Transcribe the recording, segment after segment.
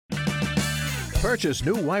Purchase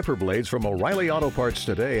new wiper blades from O'Reilly Auto Parts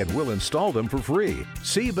today and we'll install them for free.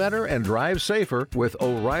 See better and drive safer with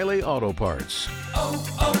O'Reilly Auto Parts.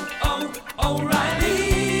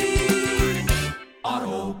 O'Reilly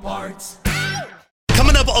Auto Parts.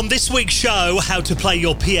 Coming up on this week's show, how to play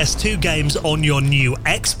your PS2 games on your new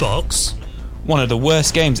Xbox. One of the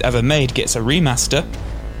worst games ever made gets a remaster.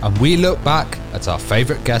 And we look back at our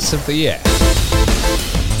favourite guests of the year.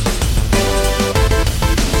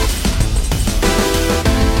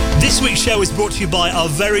 This week's show is brought to you by our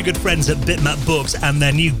very good friends at Bitmap Books and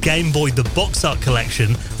their new Game Boy The Box Art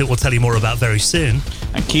collection that we'll tell you more about very soon.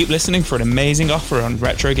 And keep listening for an amazing offer on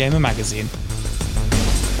Retro Gamer magazine.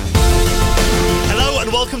 Hello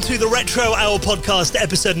and welcome to the Retro Hour podcast,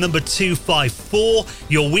 episode number 254,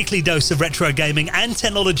 your weekly dose of retro gaming and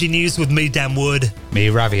technology news with me, Dan Wood. Me,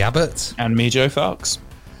 Ravi Abbott. And me, Joe Fox.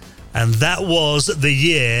 And that was the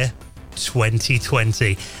year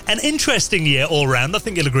 2020. An interesting year all round, I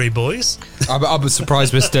think you'll agree, boys. I'm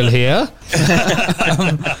surprised we're still here.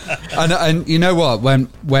 And you know what?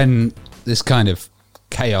 When this kind of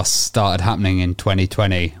chaos started happening in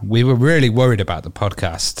 2020, we were really worried about the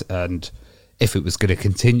podcast and if it was going to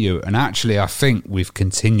continue. And actually, I think we've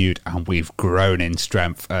continued and we've grown in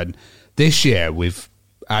strength. And this year, we've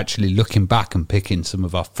actually looking back and picking some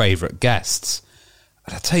of our favourite guests.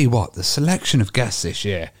 And I tell you what, the selection of guests this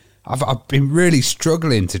year, I've been really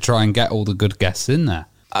struggling to try and get all the good guests in there.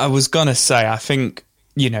 I was going to say, I think,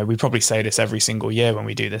 we probably say this every single year when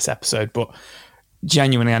we do this episode, but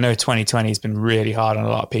genuinely, I know 2020 has been really hard on a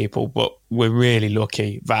lot of people, but we're really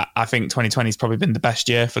lucky that I think 2020 has probably been the best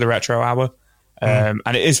year for the Retro Hour. And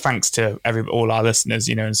it is thanks to all our listeners,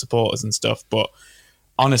 and supporters and stuff. But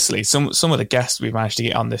honestly, some of the guests we've managed to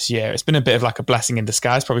get on this year, it's been a bit of like a blessing in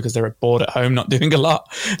disguise, probably because they're bored at home, not doing a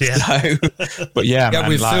lot. Yeah. So, but man,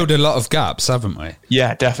 we've filled a lot of gaps, haven't we?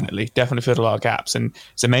 Yeah, definitely filled a lot of gaps. And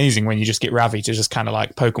it's amazing when you just get Ravi to just kind of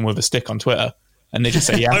like poke them with a stick on Twitter. And they just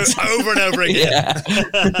say yes. Over and over again.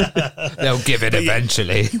 Yeah. They'll give it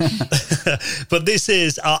eventually. But this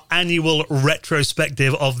is our annual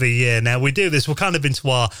retrospective of the year. Now, we do this, we're kind of into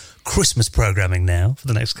our Christmas programming now for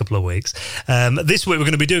the next couple of weeks. This week, we're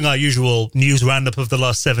going to be doing our usual news roundup of the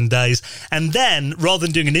last 7 days. And then, rather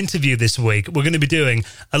than doing an interview this week, we're going to be doing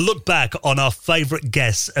a look back on our favourite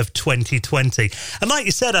guests of 2020. And like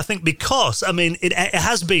you said, I think because, it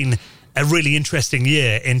has been a really interesting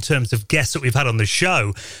year in terms of guests that we've had on the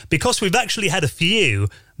show, because we've actually had a few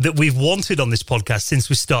that we've wanted on this podcast since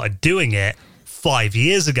we started doing it 5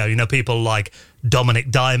 years ago. People like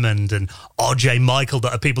Dominic Diamond and RJ Michael,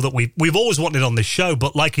 that are people that we've always wanted on this show.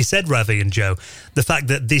 But like you said, Ravi and Joe, the fact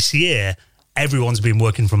that this year everyone's been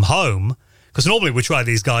working from home, because normally we try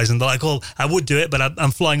these guys and they're like, oh, I would do it, but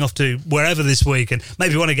I'm flying off to wherever this week and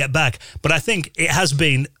maybe want to get back. But I think it has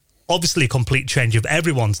been obviously a complete change of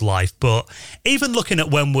everyone's life. But even looking at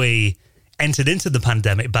when we entered into the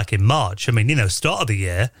pandemic back in March, start of the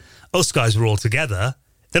year, us guys were all together.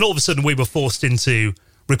 Then all of a sudden we were forced into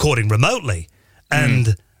recording remotely.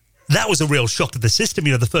 And that was a real shock to the system.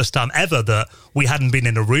 The first time ever that we hadn't been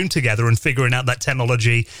in a room together and figuring out that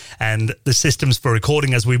technology and the systems for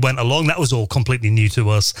recording as we went along, that was all completely new to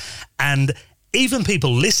us. And even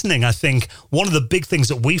people listening, I think one of the big things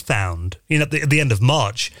that we found, at the end of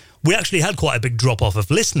March, we actually had quite a big drop-off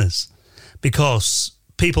of listeners because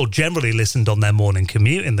people generally listened on their morning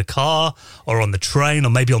commute in the car or on the train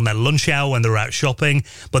or maybe on their lunch hour when they're out shopping.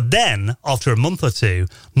 But then, after a month or two,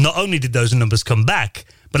 not only did those numbers come back,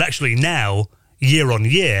 but actually now, year on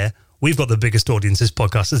year, we've got the biggest audience this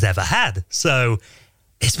podcast has ever had. So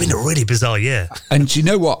it's been a really bizarre year. And do you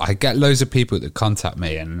know what? I get loads of people that contact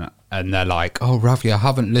me and they're like, oh, Ravi, I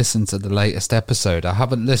haven't listened to the latest episode. I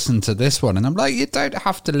haven't listened to this one. And I'm like, you don't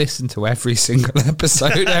have to listen to every single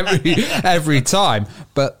episode every time.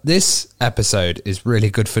 But this episode is really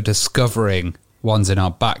good for discovering ones in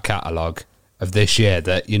our back catalogue of this year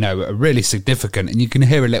that, are really significant. And you can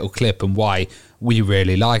hear a little clip and why we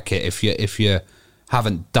really like it if you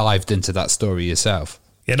haven't dived into that story yourself.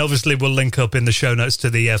 Yeah, and obviously we'll link up in the show notes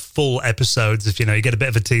to the full episodes. If you get a bit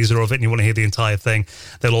of a teaser of it and you want to hear the entire thing,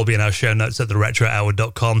 they'll all be in our show notes at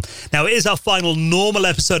theretrohour.com. Now, it is our final normal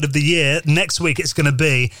episode of the year. Next week, it's going to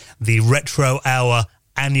be the Retro Hour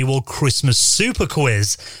annual Christmas super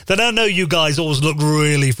quiz that I know you guys always look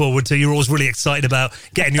really forward to. You're always really excited about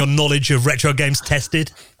getting your knowledge of retro games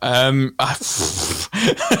tested. I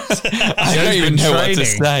don't even know what to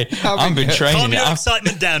say. I've been training. Calm your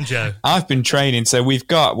excitement down, Joe. I've been training. So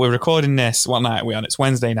we're recording this. What night are we on? It's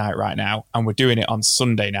Wednesday night right now, and we're doing it on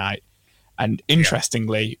Sunday night. And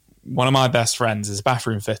interestingly, one of my best friends is a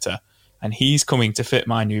bathroom fitter, and he's coming to fit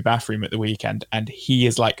my new bathroom at the weekend, and he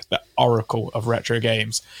is like the oracle of retro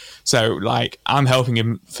games. So like I'm helping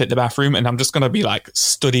him fit the bathroom, and I'm just going to be like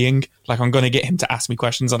studying, like I'm going to get him to ask me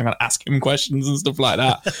questions, and I'm going to ask him questions and stuff like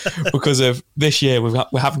that. Because of this year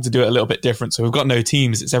we're having to do it a little bit different, so we've got no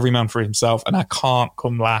teams, it's every man for himself, and I can't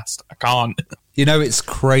come last. I can't. You know, it's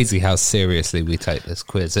crazy how seriously we take this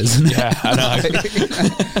quiz, isn't it? Yeah, I know.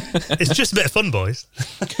 It's just a bit of fun, boys.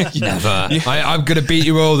 Never. I'm going to beat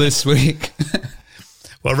you all this week.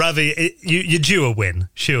 Well, Ravi, you're due a win,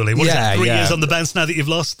 surely. What is it, 3 years on the bounce now that you've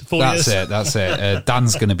lost? 4 years? That's it.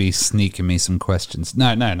 Dan's going to be sneaking me some questions.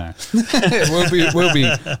 No. we'll be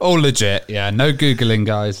all legit. Yeah, no Googling,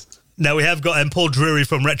 guys. Now, we have got Paul Drury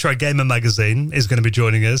from Retro Gamer Magazine is going to be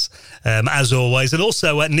joining us, as always. And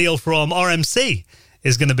also Neil from RMC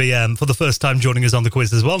is going to be, for the first time, joining us on the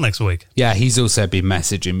quiz as well next week. Yeah, he's also been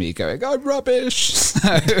messaging me going, I'm rubbish. So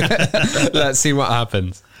let's see what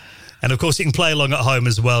happens. And, of course, you can play along at home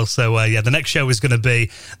as well. So, the next show is going to be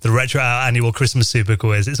the Retro Hour Annual Christmas Super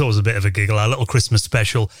Quiz. It's always a bit of a giggle, our little Christmas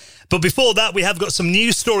special. But before that, we have got some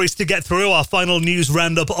news stories to get through, our final news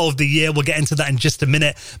roundup of the year. We'll get into that in just a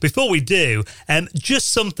minute. Before we do,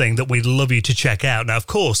 just something that we'd love you to check out. Now, of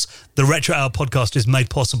course, the Retro Hour podcast is made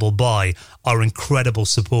possible by our incredible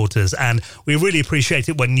supporters. And we really appreciate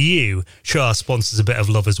it when you show our sponsors a bit of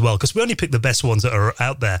love as well, because we only pick the best ones that are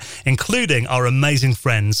out there, including our amazing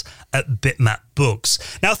friends at Bitmap Books.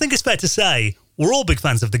 Now, I think it's fair to say we're all big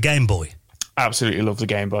fans of the Game Boy. Absolutely love the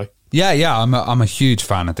Game Boy. Yeah, I'm a huge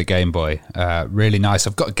fan of the Game Boy. Really nice.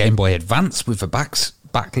 I've got a Game Boy Advance with a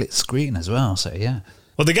backlit screen as well, so yeah.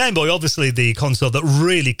 Well, the Game Boy, obviously the console that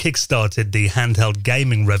really kickstarted the handheld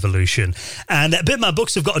gaming revolution. And Bitmap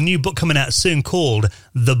Books have got a new book coming out soon called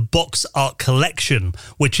The Box Art Collection,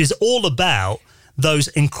 which is all about those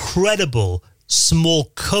incredible small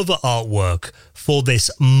cover artwork for this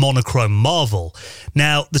monochrome marvel.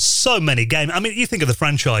 Now, there's so many games. I mean, you think of the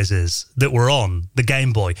franchises that were on the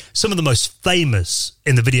Game Boy. Some of the most famous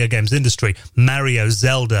in the video games industry: Mario,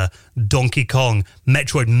 Zelda, Donkey Kong,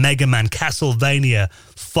 Metroid, Mega Man, Castlevania,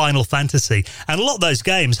 Final Fantasy. And a lot of those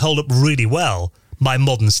games hold up really well by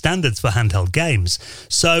modern standards for handheld games.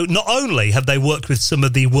 So not only have they worked with some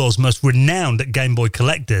of the world's most renowned Game Boy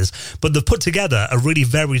collectors, but they've put together a really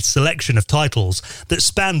varied selection of titles that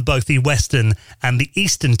span both the Western and the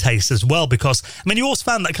Eastern tastes as well. Because, I mean, you always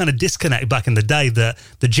found that kind of disconnect back in the day, that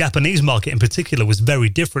the Japanese market in particular was very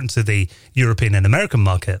different to the European and American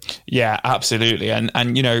market. Yeah, absolutely. And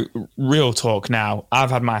you know, real talk now,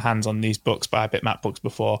 I've had my hands on these books by Bitmap Books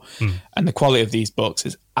before, and the quality of these books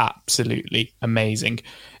is absolutely amazing.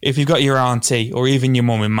 If you've got your auntie, or even your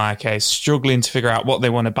mum in my case, struggling to figure out what they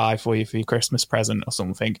want to buy for you for your Christmas present or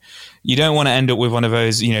something, you don't want to end up with one of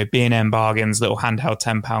those, you know, B&M bargains, little handheld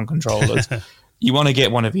 £10 controllers. You want to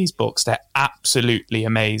get one of these books. They're absolutely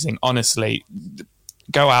amazing. Honestly,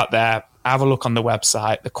 go out there, have a look on the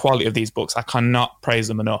website. The quality of these books, I cannot praise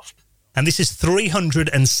them enough. And this is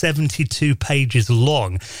 372 pages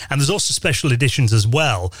long. And there's also special editions as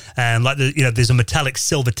well. There's a metallic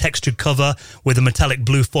silver textured cover with a metallic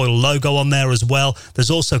blue foil logo on there as well.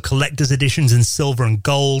 There's also collector's editions in silver and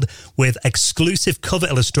gold with exclusive cover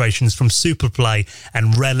illustrations from Superplay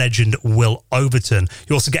and Rare Legend Will Overton.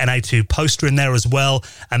 You also get an A2 poster in there as well,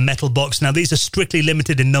 a metal box. Now, these are strictly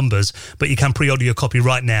limited in numbers, but you can pre-order your copy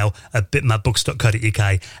right now at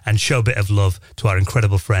bitmapbooks.co.uk and show a bit of love to our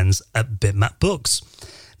incredible friends at Bitmap Books.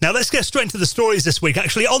 Now let's get straight into the stories this week.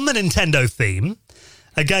 Actually, on the Nintendo theme,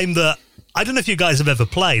 a game that I don't know if you guys have ever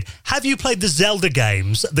played. Have you played the Zelda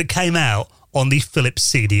games that came out on the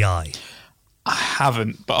Philips CDI? I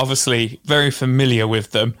haven't, but obviously very familiar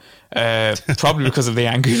with them, probably because of the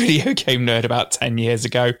Angry Video Game Nerd about 10 years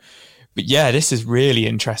ago. But yeah, this is really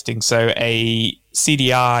interesting. So a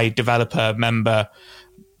CDI developer member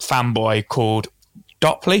fanboy called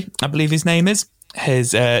Dopley, I believe his name is,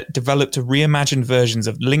 has developed reimagined versions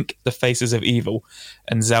of Link, the Faces of Evil,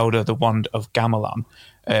 and Zelda, the Wand of Gamelon,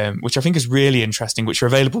 which I think is really interesting, which are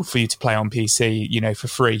available for you to play on PC, you know, for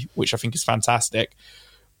free, which I think is fantastic.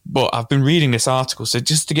 But I've been reading this article, so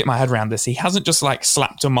just to get my head around this, he hasn't just like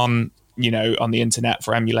slapped them on, you know, on the internet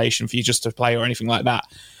for emulation for you just to play or anything like that.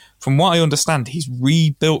 From what I understand, he's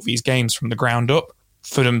rebuilt these games from the ground up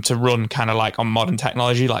for them to run kind of like on modern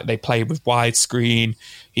technology. Like they play with widescreen.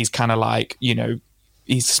 He's kind of like, you know,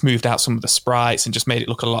 he's smoothed out some of the sprites and just made it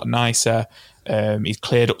look a lot nicer. He's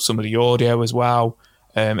cleared up some of the audio as well.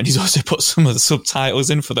 And he's also put some of the subtitles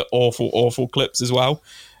in for the awful clips as well.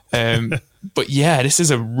 But yeah, this is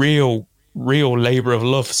a real labor of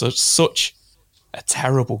love for such a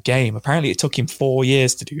terrible game. Apparently it took him 4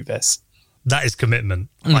 years to do this. That is commitment,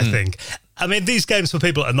 I think. I mean, these games, for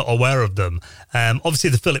people that are not aware of them, obviously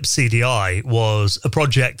the Philips CDI was a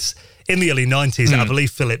project in the early 90s. I believe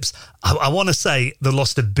Philips, I want to say they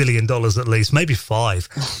lost $1 billion at least, maybe 5.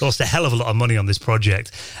 They lost a hell of a lot of money on this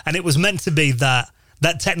project. And it was meant to be that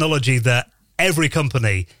technology that every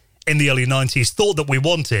company in the early 90s thought that we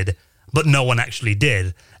wanted, but no one actually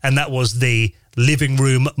did. And that was the living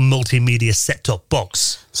room multimedia set-top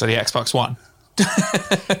box. So the Xbox One.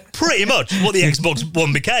 Pretty much what the Xbox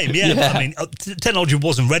One became, yeah. I mean, technology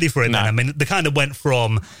wasn't ready for it then. I mean, they kind of went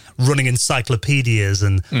from running encyclopedias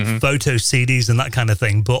and photo CDs and that kind of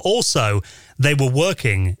thing, but also they were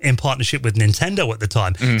working in partnership with Nintendo at the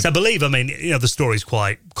time. So I believe, I mean, the story's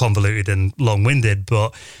quite convoluted and long-winded,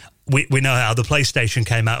 but we know how the PlayStation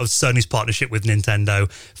came out of Sony's partnership with Nintendo.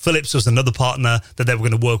 Philips was another partner that they were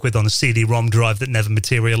going to work with on a CD-ROM drive that never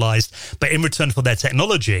materialized. But in return for their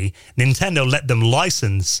technology, Nintendo let them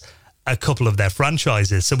license a couple of their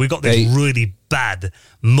franchises. So we've got these really bad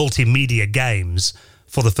multimedia games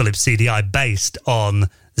for the Philips CDI based on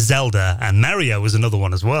Zelda, and Mario was another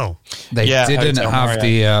one as well. They didn't have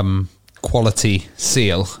the quality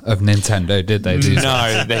seal of Nintendo, did they?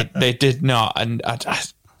 No, they did not. And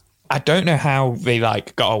I don't know how they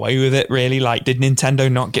got away with it, really. Did Nintendo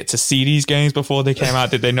not get to see these games before they came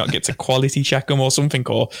out? Did they not get to quality check them or something?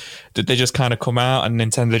 Or did they just kind of come out and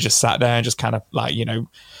Nintendo just sat there and just kind of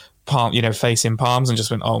face in palms and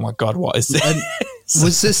just went, oh my God, what is this?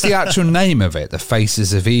 Was this the actual name of it, The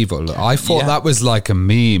Faces of Evil? I thought that was like a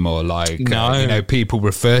meme or people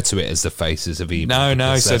refer to it as The Faces of Evil.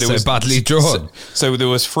 No. So there was badly drawn. So there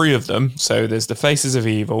was 3 of them. So there's The Faces of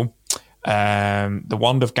Evil, the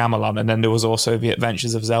Wand of Gamelon, and then there was also The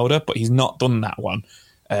Adventures of Zelda, but he's not done that one.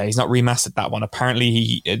 He's not remastered that one.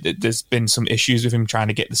 Apparently, there's been some issues with him trying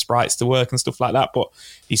to get the sprites to work and stuff like that, but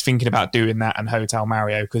he's thinking about doing that and Hotel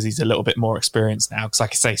Mario because he's a little bit more experienced now, because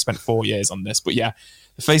like I say, he spent 4 years on this. But yeah,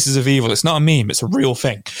 The Faces of Evil, it's not a meme, it's a real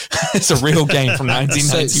thing. It's a real game from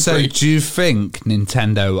 1993. So do you think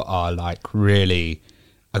Nintendo are really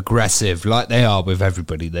aggressive like they are with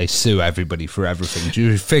everybody? They sue everybody for everything. Do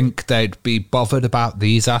you think they'd be bothered about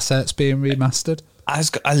these assets being remastered?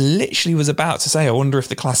 I literally was about to say, I wonder if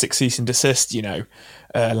the classic cease and desist,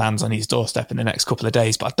 lands on his doorstep in the next couple of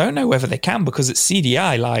days, but I don't know whether they can, because it's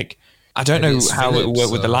CDI. I don't know how it would work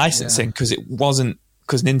with the licensing, because it wasn't,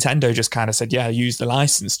 because Nintendo just kind of said, yeah, use the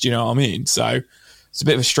license. Do you know what I mean? So it's a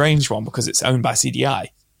bit of a strange one because it's owned by CDI.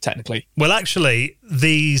 Technically. Well, actually,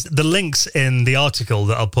 the links in the article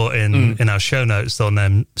that I'll put in our show notes on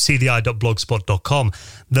cdi.blogspot.com,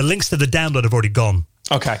 the links to the download have already gone.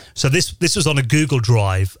 Okay. So this was on a Google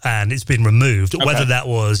Drive and it's been removed, whether that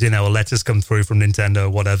was, a letter's come through from Nintendo or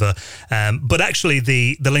whatever. But actually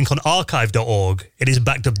the link on archive.org, it is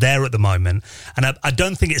backed up there at the moment. And I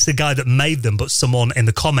don't think it's the guy that made them, but someone in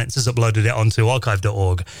the comments has uploaded it onto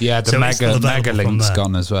archive.org. Yeah, the mega link's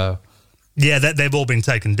gone as well. Yeah, they've all been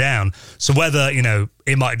taken down. So whether,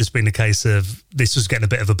 it might have just been a case of this was getting a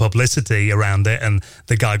bit of a publicity around it and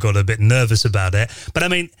the guy got a bit nervous about it. But I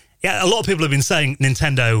mean, yeah, a lot of people have been saying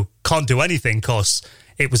Nintendo can't do anything because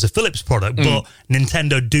it was a Philips product, but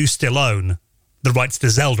Nintendo do still own the rights to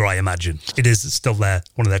Zelda, I imagine. It is still one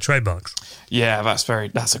of their trademarks. Yeah,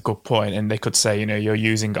 that's a good point. And they could say, you're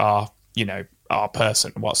using our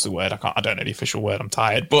person, what's the word? I don't know the official word, I'm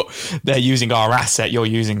tired, but they're using our asset, you're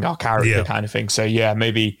using our character kind of thing. So yeah,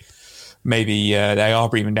 maybe they are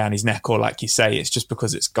breathing down his neck, or like you say, it's just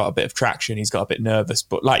because it's got a bit of traction, he's got a bit nervous.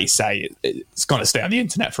 But like you say, it's going to stay on the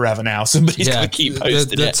internet forever now. Somebody's going to keep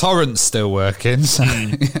posting the torrent's still working. So.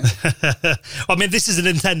 I mean, this is a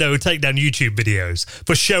Nintendo who take down YouTube videos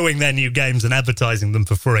for showing their new games and advertising them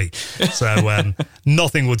for free. So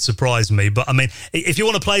nothing would surprise me. But I mean, if you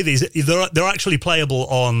want to play these, they're actually playable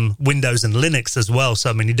on Windows and Linux as well.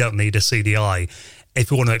 So I mean, you don't need a CDI if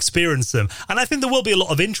you want to experience them. And I think there will be a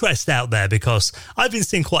lot of interest out there, because I've been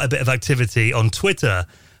seeing quite a bit of activity on Twitter,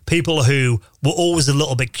 people who were always a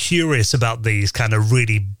little bit curious about these kind of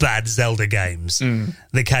really bad Zelda games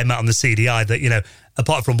that came out on the CDI that,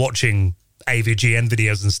 apart from watching AVGN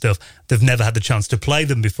videos and stuff, they've never had the chance to play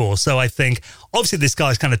them before. So I think, obviously, this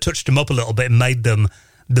guy's kind of touched them up a little bit and made them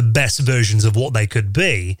the best versions of what they could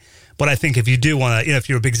be. But I think if you do want to, if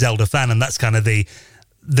you're a big Zelda fan and that's kind of the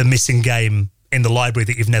missing game in the library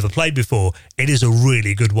that you've never played before, it is a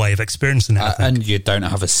really good way of experiencing it. And you don't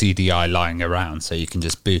have a CDI lying around, so you can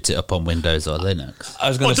just boot it up on Windows or Linux.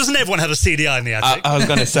 Doesn't everyone have a CDI in the attic? I was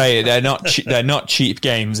going to say, they're not cheap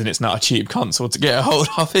games, and it's not a cheap console to get a hold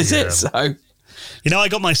of, is it? So, I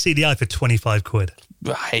got my CDI for 25 quid.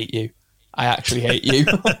 I hate you. I actually hate you.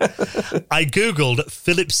 I Googled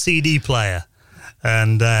Philips CD player,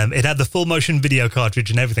 And it had the full motion video cartridge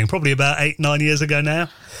and everything, probably about 8-9 years ago now.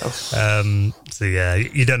 So yeah,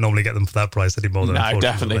 you don't normally get them for that price anymore. No,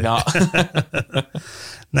 definitely not.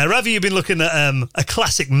 Now, Ravi, you've been looking at a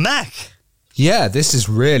classic Mac. Yeah, this is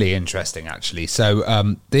really interesting, actually.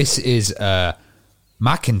 So this is a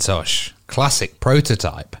Macintosh classic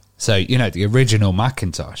prototype. So, you know, the original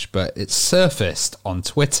Macintosh, but it's surfaced on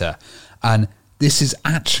Twitter. And this is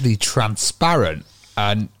actually transparent.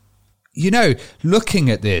 And, you know, looking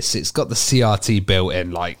at this, it's got the CRT built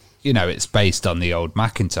in, like, you know, it's based on the old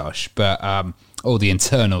Macintosh, but all the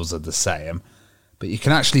internals are the same. But you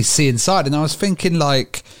can actually see inside. And I was thinking,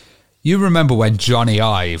 like, you remember when Johnny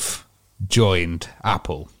Ive joined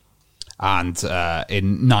Apple, and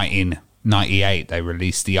in 1998 they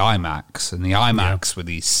released the iMacs, and the iMacs were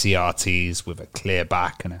these CRTs with a clear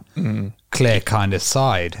back and a clear kind of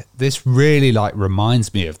side. This really like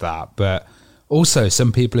reminds me of that, but also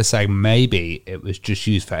some people are saying maybe it was just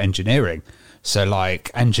used for engineering, so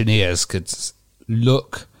like engineers could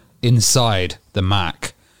look inside the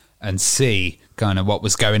Mac and see kind of what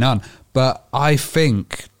was going on. But I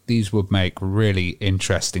think these would make really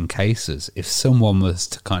interesting cases if someone was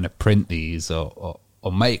to kind of print these or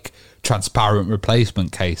make transparent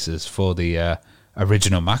replacement cases for the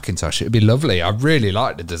original Macintosh. It'd be lovely. I really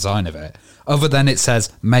like the design of it. Other than it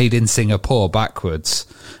says "Made in Singapore" backwards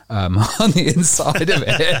on the inside of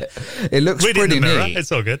it. It looks pretty neat.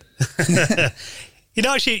 It's all good. You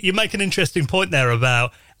know, actually, you make an interesting point there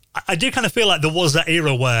about. I do kind of feel like there was that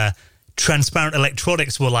era where transparent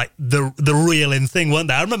electronics were like the real in thing, weren't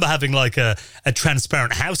they? I remember having like a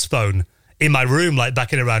transparent house phone in my room, like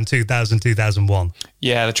back in around 2000, 2001.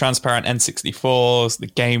 Yeah, the transparent N64s, the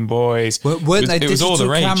Game Boys. Weren't they digital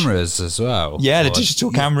cameras as well? Yeah, the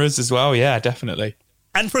digital cameras as well. Yeah, definitely.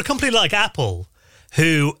 And for a company like Apple,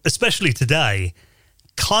 who, especially today,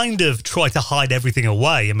 kind of try to hide everything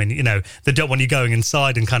away. I mean, you know, they don't want you going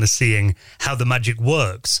inside and kind of seeing how the magic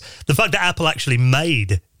works. The fact that Apple actually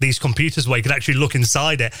made these computers where you could actually look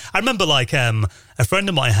inside it. I remember like a friend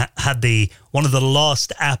of mine had one of the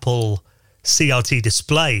last Apple CRT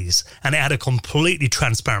displays, and it had a completely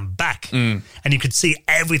transparent back, and you could see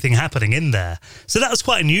everything happening in there. So that was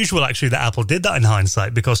quite unusual, actually, that Apple did that in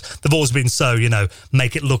hindsight, because they've always been so, you know,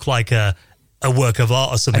 make it look like a work of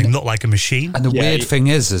art or something, not like a machine. And the weird thing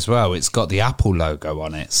is, as well, it's got the Apple logo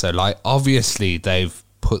on it. So, like, obviously they've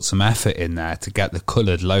put some effort in there to get the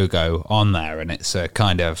coloured logo on there, and it's a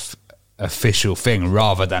kind of official thing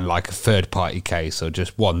rather than like a third-party case or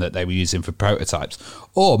just one that they were using for prototypes.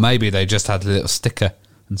 Or maybe they just had a little sticker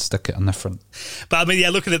and stuck it on the front. But I mean,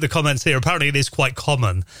 yeah, looking at the comments here, apparently it is quite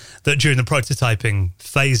common that during the prototyping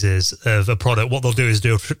phases of a product, what they'll do is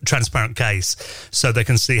do a transparent case so they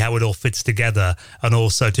can see how it all fits together, and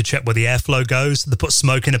also to check where the airflow goes. They put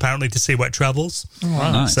smoke in apparently to see where it travels. Oh,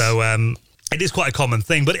 nice. So it is quite a common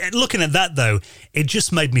thing. But looking at that, though, it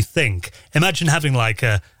just made me think, imagine having like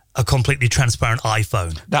a completely transparent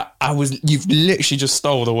iPhone. You've literally just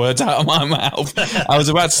stole the words out of my mouth. I was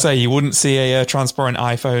about to say you wouldn't see a transparent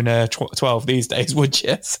iPhone 12 these days, would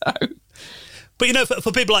you? So. But you know,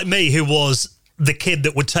 for people like me who was the kid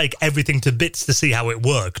that would take everything to bits to see how it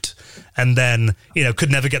worked, and then, you know,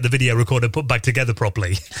 could never get the video recorder put back together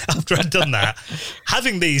properly after I'd done that,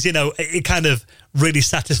 having these, you know, it kind of really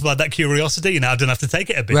satisfied that curiosity. You know, I don't have to take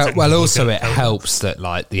it a bit. Well, also it helps that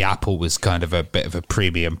like the Apple was kind of a bit of a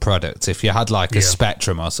premium product. If you had like a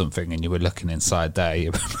Spectrum or something and you were looking inside there,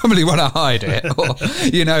 you probably want to hide it, or,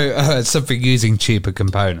 you know, something using cheaper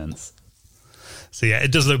components. So yeah,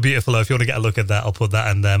 it does look beautiful. If you want to get a look at that, I'll put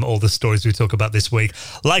that and all the stories we talk about this week,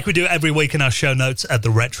 like we do every week in our show notes at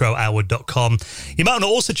theretrohour.com. You might want to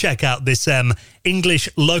also check out this English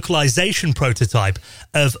localization prototype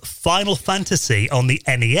of Final Fantasy on the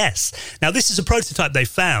NES. Now, this is a prototype they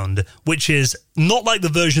found, which is not like the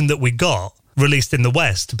version that we got released in the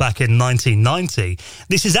West back in 1990.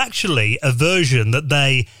 This is actually a version that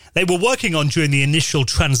they were working on during the initial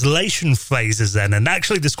translation phases then, and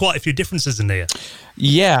actually there's quite a few differences in here.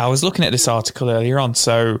 Yeah, I was looking at this article earlier on.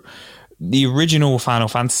 So the original Final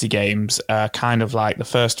Fantasy games are kind of like the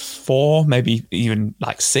first 4, maybe even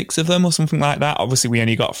like 6 of them or something like that. Obviously, we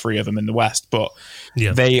only got 3 of them in the West, but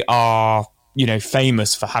they are, you know,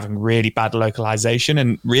 famous for having really bad localization,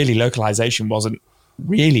 and really localization wasn't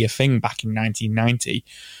really a thing back in 1990.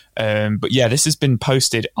 But yeah, this has been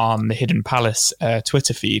posted on the Hidden Palace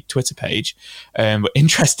Twitter page. But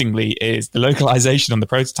interestingly is the localization on the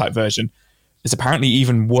prototype version is apparently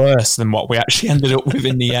even worse than what we actually ended up with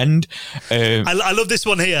in the end. I love this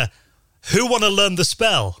one here. Who want to learn the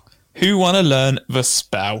spell? Who want to learn the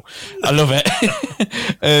spell? I love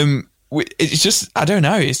it. it's just, I don't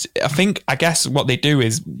know. I guess what they do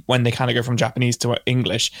is when they kind of go from Japanese to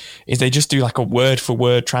English is they just do like a word for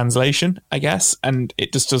word translation, I guess. And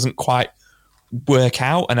it just doesn't quite work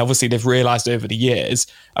out. And obviously they've realized over the years,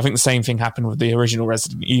 I think the same thing happened with the original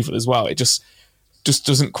Resident Evil as well. It just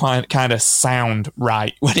doesn't quite kind of sound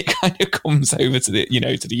right when it kind of comes over to the,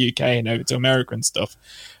 to the UK and over to America and stuff.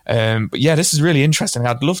 But yeah, this is really interesting.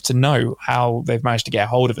 I'd love to know how they've managed to get a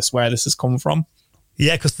hold of us, where this has come from.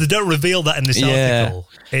 Yeah, because they don't reveal that in this article.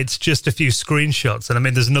 It's just a few screenshots. And I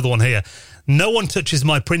mean, there's another one here. No one touches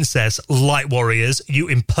my princess, Light Warriors, you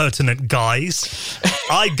impertinent guys.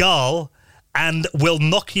 I gal and will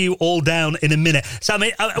knock you all down in a minute. So, I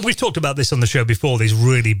mean, we've talked about this on the show before, these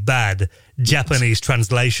really bad Japanese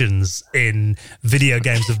translations in video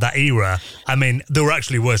games of that era. I mean, there were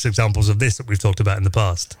actually worse examples of this that we've talked about in the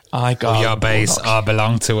past. Your base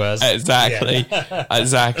belong to us. Exactly. Yeah.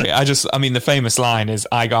 Exactly. I mean, the famous line is,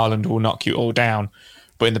 I Garland will knock you all down.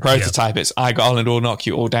 But in the prototype, it's, I Garland will knock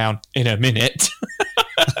you all down in a minute.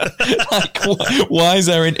 Like, why is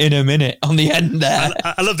there an in a minute on the end there?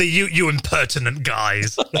 I love the you impertinent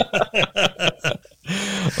guys.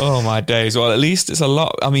 Oh my days. Well, at least it's a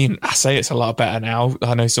lot. I mean, I say it's a lot better now.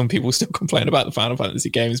 I know some people still complain about the Final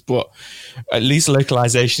Fantasy games, but at least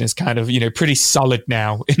localization is kind of, pretty solid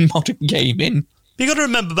now in modern gaming. You got to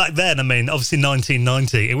remember back then, I mean, obviously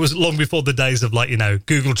 1990, it was long before the days of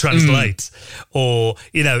Google Translate or,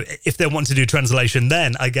 if they want to do translation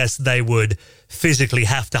then, I guess they would physically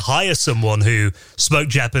have to hire someone who spoke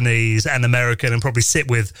Japanese and American and probably sit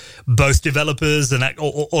with both developers and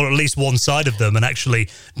or at least one side of them and actually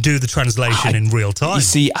do the translation in real time. You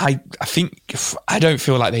see, I don't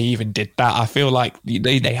feel like they even did that. I feel like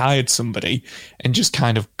they hired somebody and just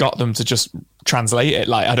kind of got them to just translate it.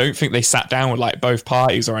 Like, I don't think they sat down with both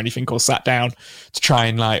parties or anything, or sat down to try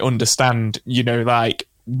and understand,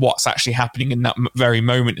 what's actually happening in that very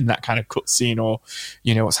moment in that kind of cutscene, or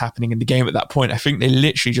what's happening in the game at that point. I think they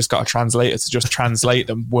literally just got a translator to just translate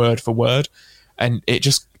them word for word, and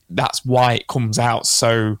that's why it comes out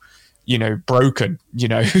so broken,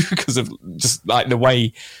 because of just the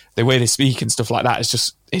way they speak and stuff like that.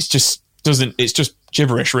 It's just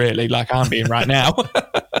gibberish, really, like I'm being right now.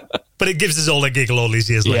 But it gives us all a giggle all these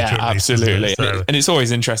years later. Yeah, absolutely. So. And it's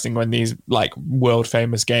always interesting when these world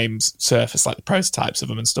famous games surface, the prototypes of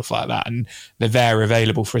them and stuff like that, and they're there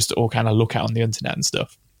available for us to all kind of look at on the internet and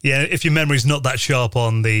stuff. Yeah, if your memory's not that sharp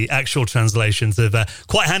on the actual translations, they've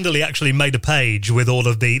quite handily actually made a page with all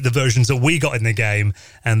of the versions that we got in the game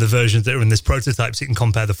and the versions that are in this prototype, so you can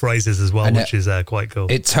compare the phrases as well, which is quite cool.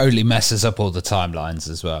 It totally messes up all the timelines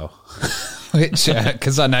as well. Which,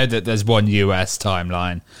 because I know that there's one US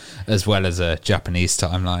timeline as well as a Japanese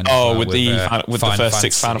timeline. Oh, with the first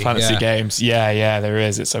 6 Final Fantasy games. Yeah, there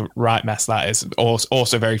is. It's a right mess. That is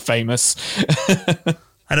also very famous.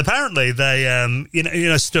 And apparently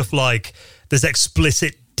they, stuff like there's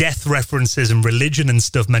explicit death references and religion and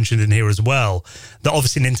stuff mentioned in here as well. That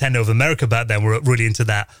obviously Nintendo of America back then were really into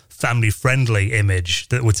that family-friendly image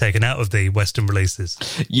that were taken out of the Western releases.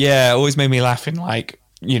 Yeah, it always made me laugh in early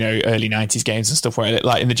 90s games and stuff where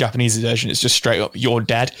in the Japanese version it's just straight up you're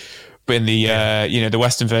dead, but in the the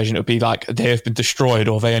Western version it would be they have been destroyed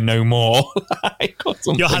or they are no more.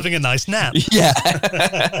 You're having a nice nap. Yeah.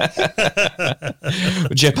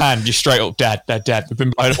 Japan, just straight up dead. They're dead. They've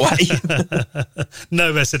been blown away.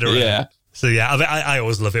 No messing around. Yeah. So yeah, I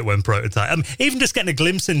always love it when prototype. Even just getting a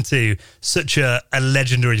glimpse into such a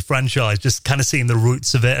legendary franchise, just kind of seeing the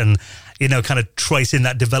roots of it and kind of tracing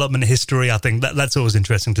that development history. I think that's always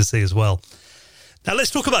interesting to see as well. Now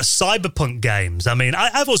let's talk about cyberpunk games. I mean,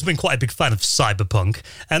 I've always been quite a big fan of cyberpunk,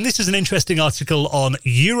 and this is an interesting article on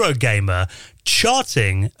Eurogamer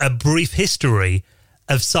charting a brief history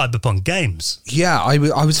of cyberpunk games. Yeah, I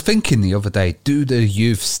was thinking the other day, do the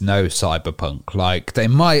youths know cyberpunk? They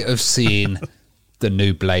might have seen the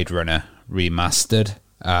new Blade Runner remastered,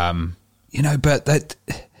 but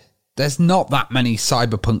there's not that many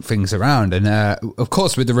cyberpunk things around. And of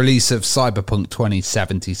course, with the release of Cyberpunk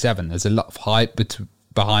 2077, there's a lot of hype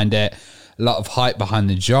behind it, a lot of hype behind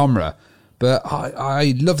the genre. But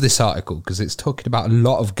I love this article because it's talking about a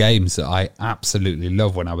lot of games that I absolutely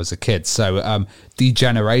love when I was a kid. So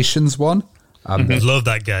Degeneration's one. Love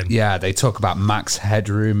that game. Yeah, they talk about Max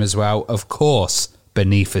Headroom as well. Of course,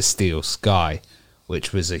 Beneath a Steel Sky,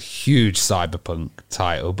 which was a huge cyberpunk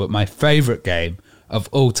title. But my favourite game of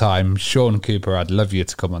all time, Sean Cooper, I'd love you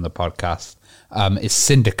to come on the podcast, is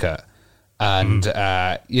Syndicate. And,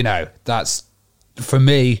 that's, for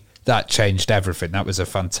me, that changed everything. That was a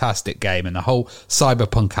fantastic game, and the whole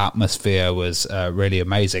cyberpunk atmosphere was really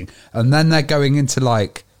amazing. And then they're going into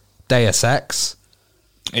Deus Ex.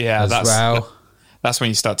 Yeah, well. That's when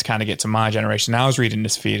you start to kind of get to my generation. Now I was reading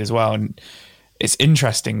this feed as well, and it's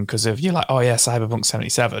interesting because you're like, oh yeah, Cyberpunk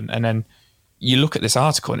 77, and then you look at this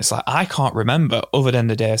article and it's like, I can't remember, other than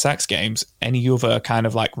the Deus Ex games, any other kind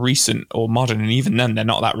of like recent or modern, and even then they're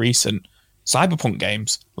not that recent, Cyberpunk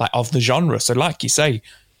games like of the genre. So like you say,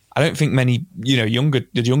 I don't think many, the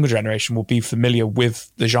younger generation will be familiar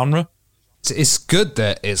with the genre. It's good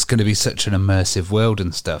that it's going to be such an immersive world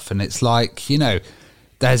and stuff, and it's like,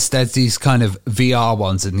 there's these kind of VR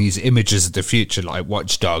ones and these images of the future, like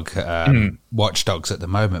Watch Dogs at the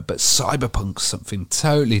moment, but Cyberpunk's something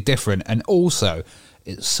totally different, and also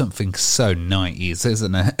it's something so 90s,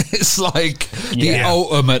 isn't it? It's like the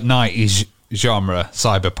ultimate 90s genre,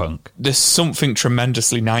 Cyberpunk. There's something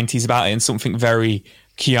tremendously 90s about it, and something very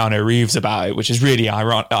Keanu Reeves about it, which is really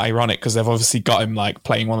ironic because they've obviously got him like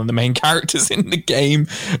playing one of the main characters in the game.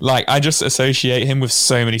 Like, I just associate him with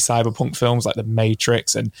so many cyberpunk films like The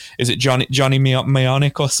Matrix, and is it Johnny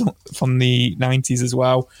Mnemonic or something from the 90s as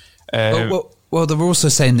well? Well, they were also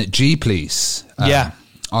saying that G-Police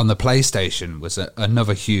on the PlayStation was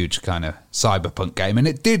another huge kind of cyberpunk game, and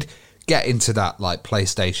it did get into that like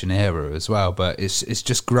PlayStation era as well, but it's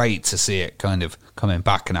just great to see it kind of coming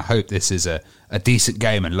back, and I hope this is a decent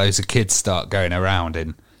game and loads of kids start going around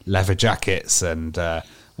in leather jackets and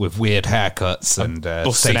with weird haircuts and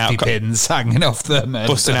safety pins hanging off them, and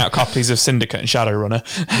busting out copies of Syndicate and Shadowrunner,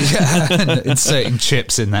 and inserting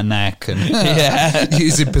chips in their neck and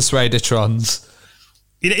using persuadertrons.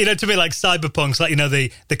 To me, like Cyberpunk's like,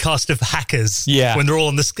 the cast of hackers. Yeah. When they're all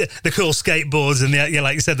on the cool skateboards and,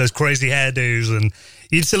 like you said, those crazy hairdos. And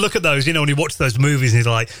you used to look at those, when you watch those movies and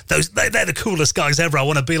you're like, they're the coolest guys ever. I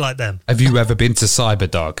want to be like them. Have you ever been to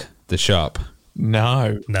Cyberdog, the shop?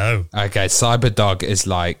 No. Okay, Cyberdog is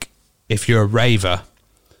like, if you're a raver,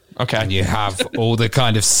 and you have all the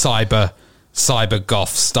kind of cyber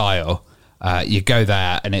goth style, you go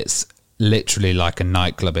there and it's literally like a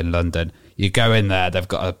nightclub in London. You go in there, they've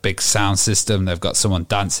got a big sound system, they've got someone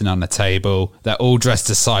dancing on a table, they're all dressed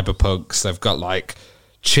as cyberpunks, they've got like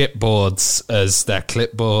chipboards as their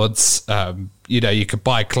clipboards, you could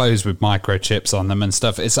buy clothes with microchips on them and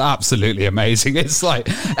stuff. It's absolutely amazing. It's like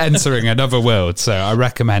entering another world, so I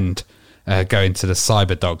recommend going to the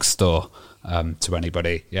Cyberdog store to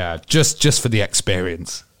anybody, just for the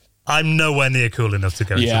experience. I'm nowhere near cool enough to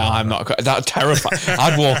go. Yeah, I'm not. That terrified.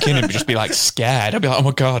 I'd walk in and just be like scared. I'd be like, "Oh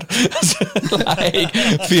my god," like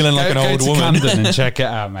feeling like an old woman. Go to Camden and check it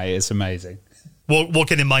out, mate. It's amazing.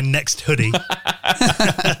 Walking in my next hoodie, and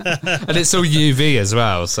it's all UV as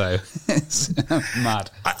well, so it's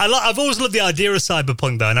mad. I've always loved the idea of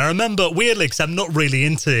cyberpunk, though, and I remember weirdly because I'm not really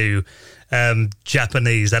into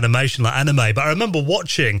Japanese animation like anime, but I remember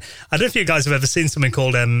watching, I don't know if you guys have ever seen something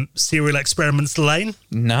called Serial Experiments Lane.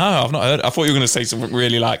 No, I've not heard. I thought you were going to say something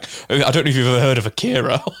really like, I don't know if you've ever heard of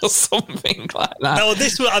Akira or something like that. No,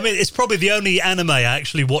 it's probably the only anime I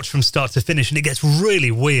actually watched from start to finish, and it gets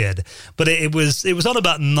really weird, but it was on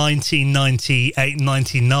about 1998,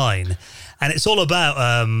 99, and it's all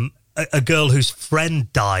about a girl whose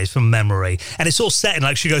friend dies from memory, and it's all set in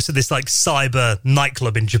like she goes to this like cyber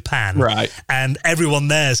nightclub in Japan, right? And everyone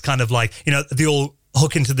there is kind of like, they all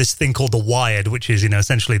hook into this thing called the Wired, which is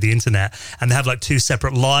essentially the internet, and they have like two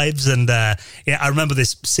separate lives. And I remember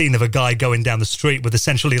this scene of a guy going down the street with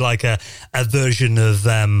essentially like a version of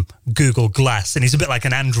Google Glass, and he's a bit like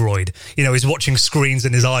an android. He's watching screens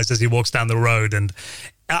in his eyes as he walks down the road, and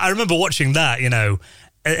I remember watching that,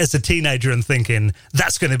 as a teenager and thinking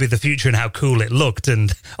that's going to be the future and how cool it looked.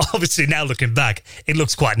 And obviously now looking back, it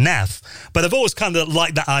looks quite naff. But I've always kind of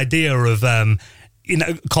liked that idea of,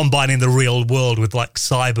 combining the real world with like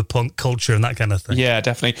cyberpunk culture and that kind of thing. Yeah,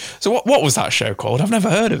 definitely. So what was that show called? I've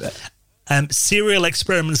never heard of it. Serial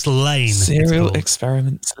Experiments Lane. Serial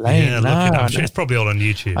Experiments Lane. Yeah, it's probably all on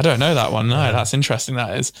YouTube. I don't know that one. No, that's interesting.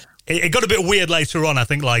 That is. It got a bit weird later on. I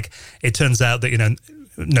think like it turns out that,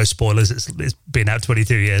 no spoilers, it's been out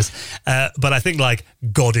 22 years. But I think like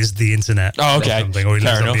God is the internet. Oh, okay. Or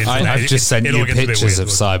fair enough. I've just sent you pictures of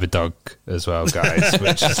Cyberdog as well, guys,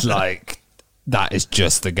 which is like, that is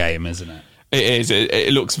just the game, isn't it? It is.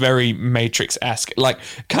 It looks very Matrix-esque. Like,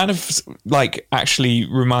 kind of like actually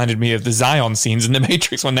reminded me of the Zion scenes in the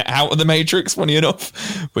Matrix when they're out of the Matrix, funny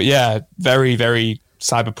enough. But yeah, very, very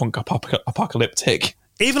cyberpunk apocalyptic.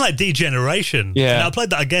 Even like Degeneration. Yeah. And I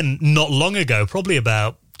played that again not long ago, probably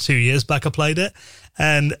about 2 years back I played it.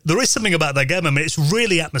 And there is something about that game. I mean, it's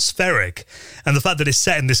really atmospheric. And the fact that it's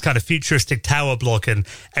set in this kind of futuristic tower block and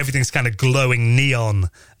everything's kind of glowing neon.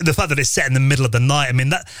 And the fact that it's set in the middle of the night. I mean,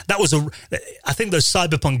 that was I think those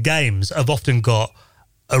cyberpunk games have often got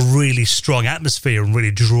a really strong atmosphere and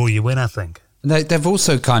really draw you in, I think. They've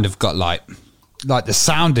also kind of got like the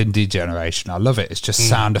sound indie generation. I love it. It's just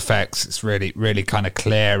sound effects. It's really, really kind of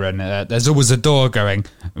clear. And there's always a door going,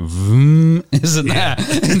 vroom, isn't there,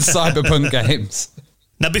 in Cyberpunk games?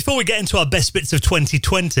 Now, before we get into our best bits of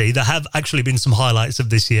 2020, there have actually been some highlights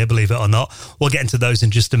of this year, believe it or not. We'll get into those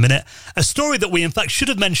in just a minute. A story that we, in fact, should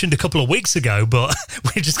have mentioned a couple of weeks ago, but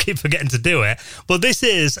we just keep forgetting to do it. But this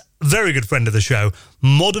is a very good friend of the show,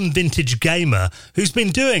 Modern Vintage Gamer, who's been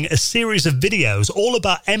doing a series of videos all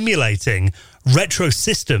about emulating retro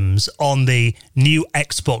systems on the new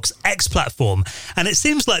Xbox X platform. And it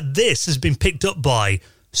seems like this has been picked up by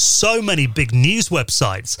so many big news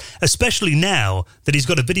websites, especially now that he's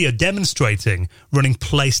got a video demonstrating running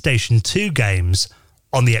PlayStation 2 games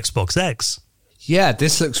on the Xbox X. Yeah,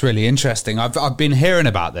 this looks really interesting. I've been hearing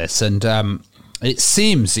about this, and it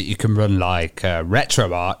seems that you can run like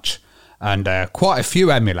RetroArch and quite a few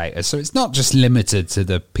emulators. So it's not just limited to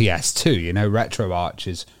the PS2. You know, RetroArch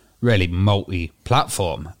is really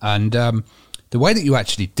multi-platform. And the way that you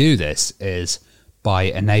actually do this is by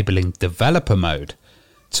enabling developer mode.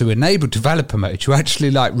 To enable developer mode, you actually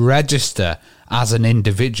like register as an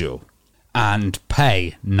individual and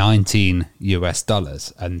pay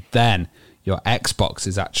 $19 and then your Xbox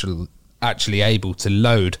is actually able to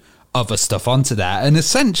load other stuff onto there. And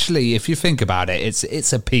essentially, if you think about it,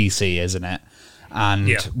 it's a PC, isn't it?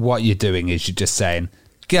 And what you're doing is you're just saying,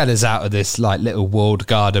 get us out of this like little walled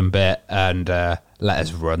garden bit and let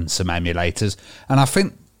us run some emulators. And I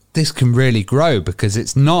think this can really grow because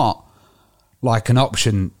it's not like an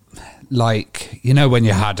option, like, you know, when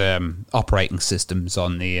you had operating systems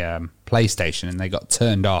on the PlayStation and they got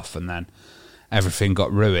turned off and then everything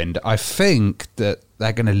got ruined. I think that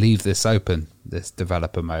they're going to leave this open, this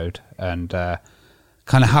developer mode, and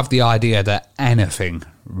kind of have the idea that anything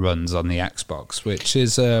runs on the Xbox, which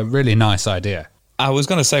is a really nice idea. I was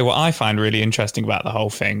going to say what I find really interesting about the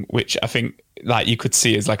whole thing, which I think like you could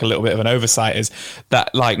see as like a little bit of an oversight, is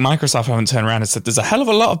that like Microsoft haven't turned around and said there's a hell of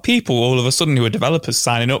a lot of people all of a sudden who are developers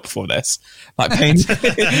signing up for this, like paying,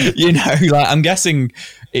 you know, like I'm guessing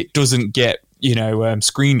it doesn't get, you know,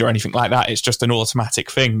 screened or anything like that. It's just an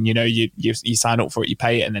automatic thing. You know, you sign up for it, you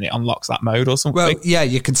pay it, and then it unlocks that mode or something. Well, yeah,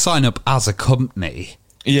 you can sign up as a company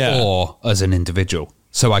or as an individual.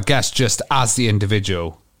 So I guess just as the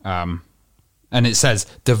individual, and it says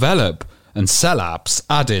develop and sell apps,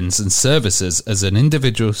 add-ins and services as an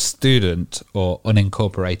individual, student or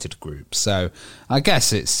unincorporated group. So I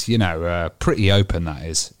guess it's, you know, pretty open, that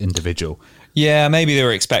is, individual. Yeah, maybe they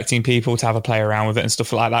were expecting people to have a play around with it and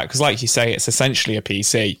stuff like that. Because like you say, it's essentially a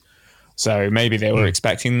PC. So maybe they were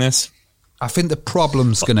expecting this. I think the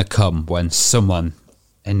problem's going to come when someone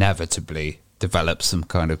inevitably develops some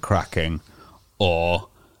kind of cracking or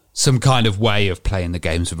some kind of way of playing the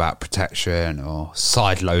games without protection or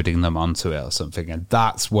side-loading them onto it or something, and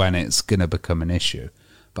that's when it's going to become an issue.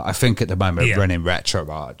 But I think at the moment, running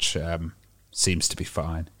RetroArch seems to be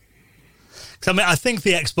fine. I mean, I think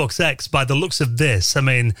the Xbox X, by the looks of this, I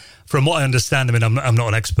mean, from what I understand, I mean, I'm not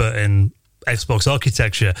an expert in Xbox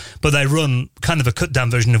architecture, but they run kind of a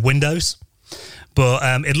cut-down version of Windows.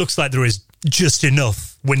 But it looks like there is just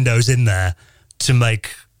enough Windows in there to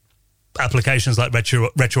make applications like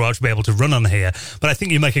RetroArch be able to run on here. But I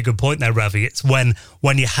think you make a good point there, Ravi. It's when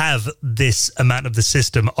you have this amount of the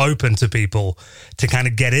system open to people to kind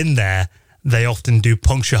of get in there, they often do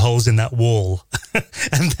puncture holes in that wall.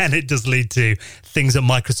 And then it does lead to things that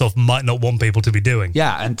Microsoft might not want people to be doing.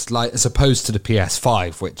 Yeah, and like as opposed to the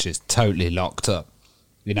PS5, which is totally locked up.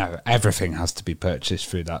 You know, everything has to be purchased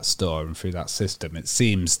through that store and through that system. It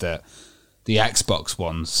seems that the Xbox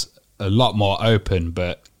one's a lot more open,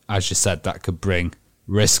 but as you said, that could bring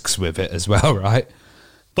risks with it as well, right?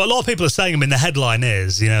 But a lot of people are saying, I mean, the headline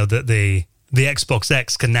is, you know, that the Xbox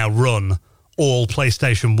X can now run all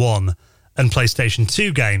PlayStation 1 and PlayStation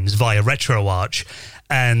 2 games via RetroArch.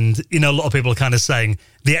 And, you know, a lot of people are kind of saying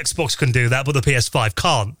the Xbox can do that, but the PS5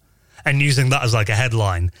 can't. And using that as like a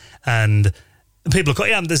headline. And people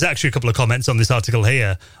are, there's actually a couple of comments on this article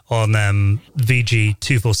here on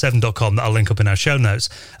VG247.com that I'll link up in our show notes.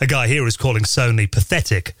 A guy here is calling Sony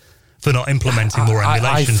pathetic for not implementing more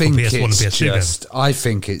emulation for PS1 and PS2 games. I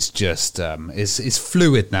think it's just it's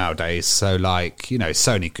fluid nowadays. So, like, you know,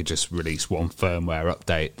 Sony could just release one firmware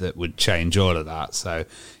update that would change all of that. So,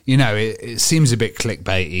 you know, it seems a bit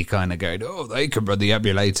clickbaity, kind of going, oh, they can run the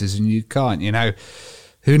emulators and you can't. You know,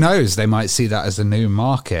 who knows? They might see that as a new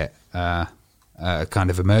market. Kind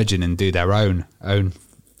of emerging and do their own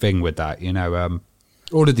thing with that. You know,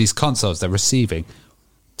 all of these consoles, they're receiving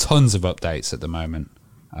tons of updates at the moment,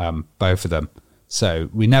 both of them. So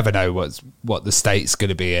we never know what the state's going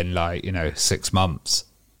to be in, like, you know, 6 months.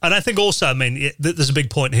 And I think also, I mean, there's a big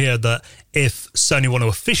point here that if Sony want to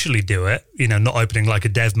officially do it, not opening like a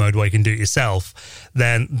dev mode where you can do it yourself,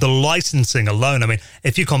 then the licensing alone, I mean,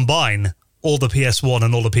 if you combine all the PS1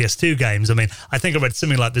 and all the PS2 games, I mean, I think I read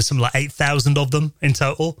something like there's something like 8,000 of them in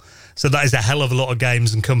total. So that is a hell of a lot of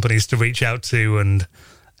games and companies to reach out to and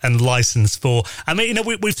license for. I mean,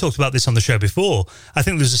 we've talked about this on the show before. I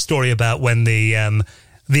think there's a story about when the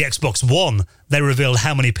Xbox One, they revealed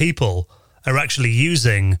how many people are actually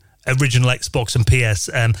using original Xbox and PS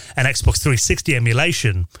and Xbox 360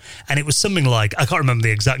 emulation, and it was something like, I can't remember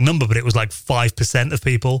the exact number, but it was like 5% of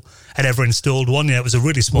people had ever installed one. It was a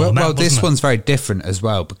really small amount. Well, this one's very different as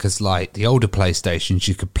well, because like the older PlayStations,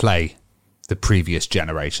 you could play the previous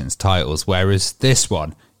generation's titles, whereas this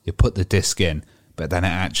one, you put the disc in, but then it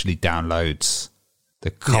actually downloads the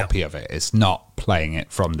copy of it. It's not playing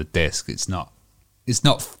it from the disc. It's not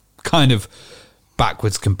kind of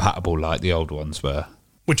backwards compatible like the old ones were.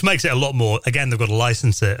 Which makes it a lot more, again, they've got to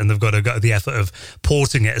license it and they've got to go to the effort of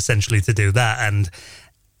porting it essentially to do that. And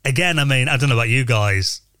again, I mean, I don't know about you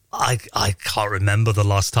guys, I can't remember the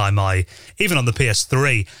last time even on the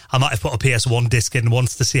PS3, I might have put a PS1 disc in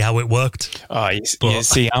once to see how it worked. Oh, you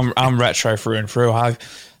see, I'm retro through and through.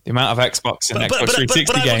 The amount of Xbox and Xbox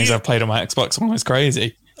 360 games I've played on my Xbox One is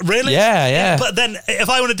crazy. Really? Yeah. But then if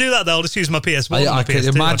I want to do that, though, I'll just use my PS1. I can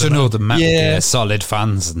imagine all the Metal Gear Solid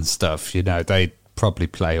fans and stuff, they probably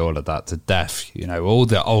play all of that to death, all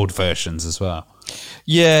the old versions as well.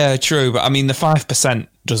 Yeah, true. But I mean, the 5%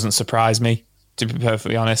 doesn't surprise me, to be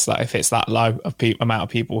perfectly honest. Like, if it's that low of amount of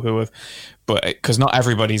people who have, but because not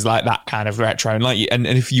everybody's like that kind of retro. And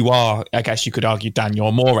if you are, I guess you could argue, Dan,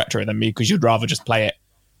 you're more retro than me because you'd rather just play it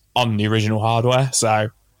on the original hardware. So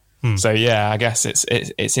yeah, I guess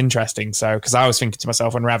it's interesting. So, because I was thinking to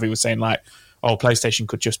myself when Ravi was saying like, oh, PlayStation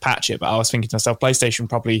could just patch it, but I was thinking to myself, PlayStation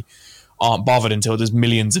probably aren't bothered until there's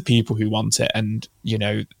millions of people who want it, and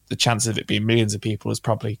the chance of it being millions of people is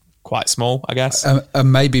probably quite small, I guess.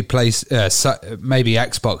 And maybe maybe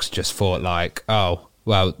Xbox just thought like, oh,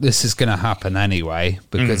 well, this is going to happen anyway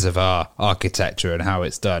because of our architecture and how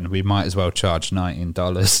it's done. We might as well charge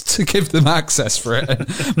 $19 to give them access for it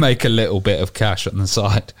and make a little bit of cash on the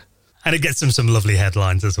side. And it gets them some lovely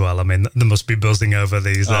headlines as well. I mean, they must be buzzing over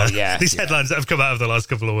these headlines that have come out over the last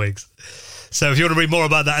couple of weeks. So if you want to read more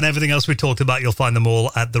about that and everything else we talked about, you'll find them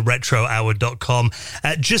all at theretrohour.com.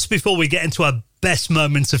 Just before we get into our best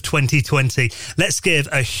moments of 2020, let's give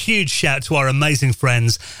a huge shout to our amazing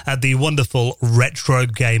friends at the wonderful Retro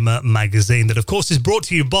Gamer magazine that, of course, is brought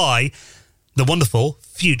to you by the wonderful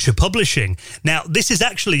Future Publishing. Now, this is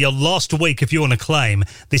actually your last week if you want to claim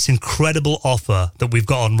this incredible offer that we've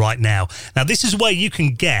got on right now. Now, this is where you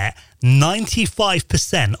can get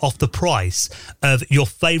 95% off the price of your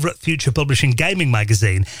favourite Future Publishing gaming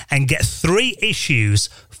magazine and get 3 issues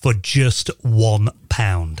for just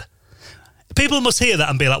 £1. People must hear that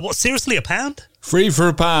and be like, what, seriously, £1? Free for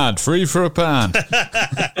a pound.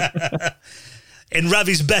 In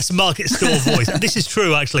Ravi's best market store voice. This is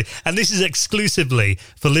true, actually. And this is exclusively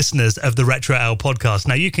for listeners of the Retro Hour podcast.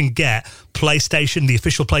 Now, you can get PlayStation, the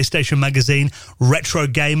official PlayStation magazine, Retro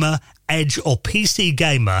Gamer, Edge, or PC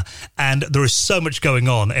Gamer. And there is so much going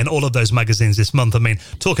on in all of those magazines this month. I mean,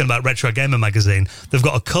 talking about Retro Gamer magazine, they've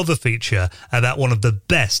got a cover feature about one of the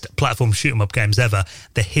best platform shoot-'em-up games ever,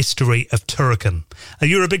 The History of Turrican. Are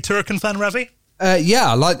you a big Turrican fan, Ravi? Yeah,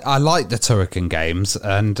 I like the Turrican games,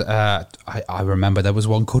 and I remember there was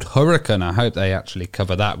one called Hurricane. I hope they actually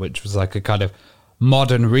cover that, which was like a kind of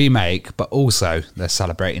modern remake, but also they're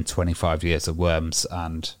celebrating 25 years of Worms,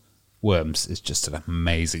 and Worms is just an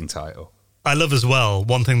amazing title. I love as well,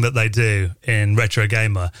 one thing that they do in Retro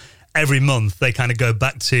Gamer, every month they kind of go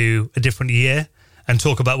back to a different year and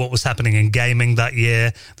talk about what was happening in gaming that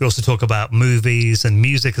year. They also talk about movies and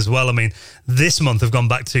music as well. I mean, this month have gone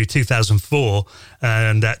back to 2004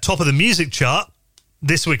 and top of the music chart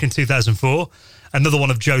this week in 2004. Another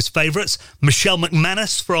one of Joe's favourites, Michelle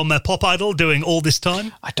McManus from Pop Idol, doing All This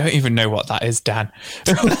Time. I don't even know what that is, Dan.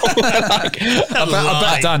 I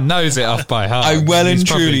bet Dan knows it off by heart. I well and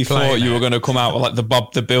truly thought you were going to come out with like the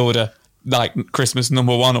Bob the Builder, like Christmas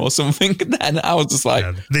 #1 or something. Then I was just like,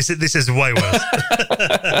 yeah, this is way worse.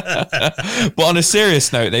 But on a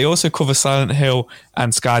serious note, they also cover Silent Hill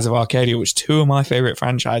and Skies of Arcadia, which are 2 of my favourite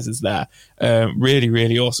franchises there. Really,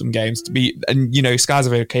 really awesome games to be. And, Skies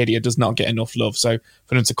of Arcadia does not get enough love. So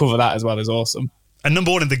for them to cover that as well is awesome. And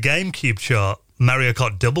 #1 in the GameCube chart, Mario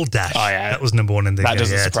Kart Double Dash. Oh, yeah. That was #1 in the That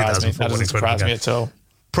doesn't surprise me. That doesn't surprise me at all.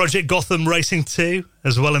 Project Gotham Racing 2,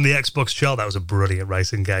 as well in the Xbox chart. That was a brilliant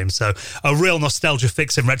racing game. So a real nostalgia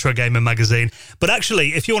fix in Retro Gamer magazine. But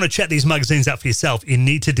actually, if you want to check these magazines out for yourself, you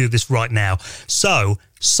need to do this right now. So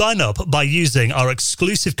sign up by using our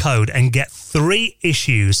exclusive code and get 3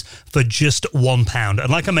 issues for just £1. And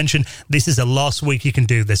like I mentioned, this is the last week you can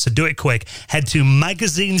do this, so do it quick. Head to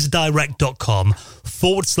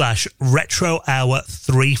magazinesdirect.com/Retro Hour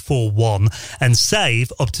 341 and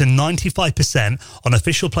save up to 95% on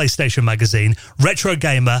official PlayStation magazine, Retro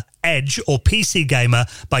Gamer, Edge or PC Gamer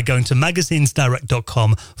by going to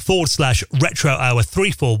magazinesdirect.com/Retro Hour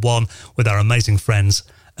 341 with our amazing friends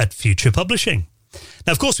at Future Publishing.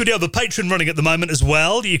 Now, of course, we do have a Patreon running at the moment as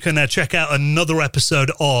well. You can check out another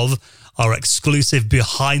episode of our exclusive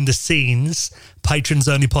behind-the-scenes,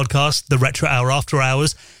 patrons-only podcast, the Retro Hour After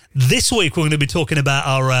Hours. This week, we're going to be talking about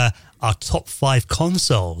our top 5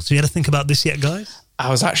 consoles. Have you had to think about this yet, guys? I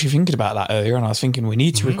was actually thinking about that earlier, and I was thinking we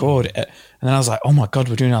need to record it. And then I was like, oh my God,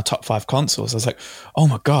 we're doing our top 5 consoles. I was like, oh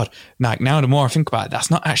my God. Like, now the more I think about it,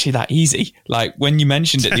 that's not actually that easy. Like, when you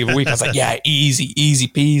mentioned it the other week, I was like, yeah, easy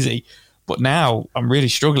peasy. But now I'm really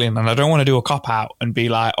struggling, and I don't want to do a cop-out and be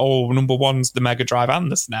like, oh, number 1's the Mega Drive and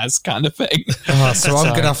the SNES kind of thing. So I'm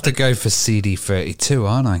going to have to go for CD32,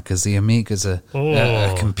 aren't I? Because the Amiga's a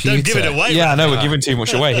computer. Don't give it away. Yeah, I know, we're giving too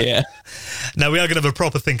much away here. Now, we are going to have a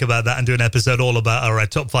proper think about that and do an episode all about our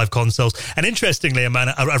top 5 consoles. And interestingly, man,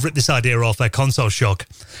 I've ripped this idea off Console Shock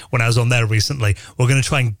when I was on there recently. We're going to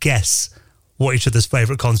try and guess what each other's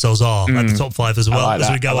favourite consoles are at the top 5 as well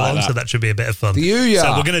as we go along, so that should be a bit of fun. So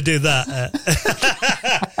we're going to do that.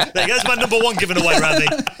 There goes my number 1 given away, Randy.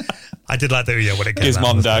 I did like the Ouya when it came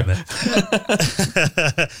out. Gizmondo.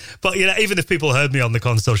 But, you know, even if people heard me on the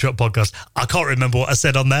Console Shop podcast, I can't remember what I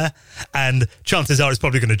said on there. And chances are it's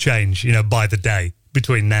probably going to change, you know, by the day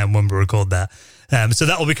between now and when we record that. So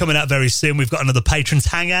that will be coming out very soon. We've got another Patrons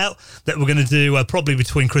Hangout that we're going to do probably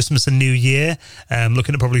between Christmas and New Year.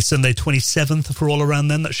 Looking at probably Sunday 27th if we're all around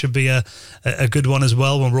then. That should be a good one as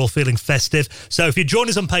well when we're all feeling festive. So if you join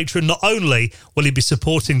us on Patreon, not only will you be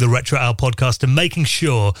supporting the Retro Hour podcast and making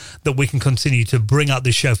sure that we can continue to bring out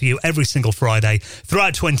this show for you every single Friday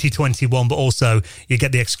throughout 2021, but also you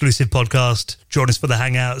get the exclusive podcast, join us for the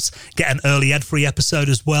Hangouts, get an early ad-free episode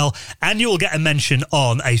as well, and you will get a mention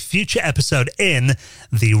on a future episode in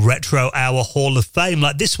the Retro Hour Hall of Fame.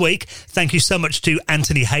 Like this week, thank you so much to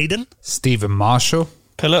Anthony Hayden, Stephen Marshall,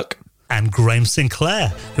 Pillock, and Graham Sinclair,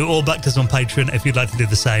 who all backed us on Patreon. If you'd like to do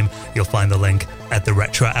the same, you'll find the link at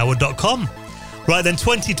theretrohour.com. Right then,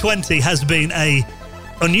 2020 has been a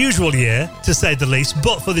unusual year, to say the least,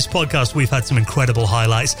 but for this podcast, we've had some incredible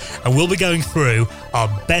highlights, and we'll be going through our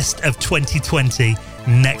best of 2020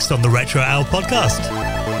 next on the Retro Hour podcast.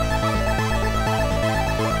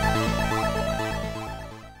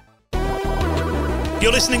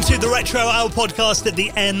 You're listening to the Retro Hour podcast at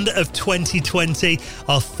the end of 2020,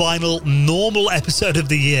 our final normal episode of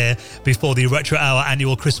the year before the Retro Hour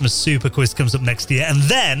annual Christmas Super Quiz comes up next year. And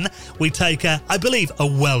then we take, I believe, a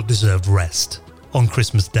well-deserved rest on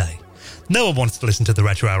Christmas Day. No one wants to listen to the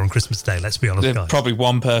Retro Hour on Christmas Day, let's be honest, guys. There's probably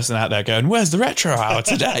one person out there going, where's the Retro Hour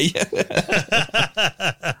today?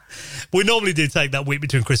 We normally do take that week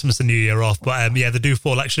between Christmas and New Year off, but they do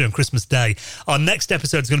fall actually on Christmas Day. Our next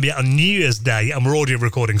episode is going to be on New Year's Day, and we're already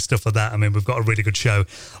recording stuff for that. I mean, we've got a really good show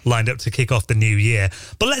lined up to kick off the new year.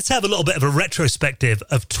 But let's have a little bit of a retrospective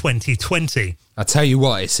of 2020. I tell you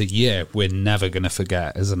what, it's a year we're never going to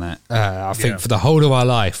forget, isn't it? I think for the whole of our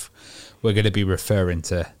life, we're going to be referring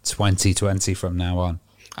to 2020 from now on.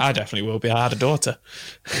 I definitely will be. I had a daughter.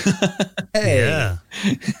 Hey. Yeah.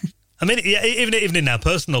 I mean, yeah, even in our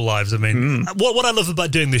personal lives, I mean, what I love about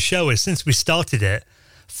doing this show is since we started it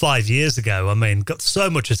 5 years ago, I mean, got so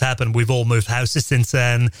much has happened. We've all moved houses since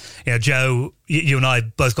then. You know, Joe, you and I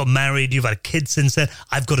both got married. You've had a kid since then.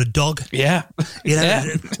 I've got a dog. Yeah. You know,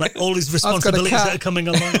 like all these responsibilities that are coming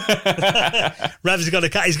along. Rav's got a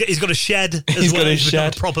cat. He's got a shed as He's well. got his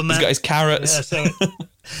shed. A proper man. He's got his carrots. Yeah,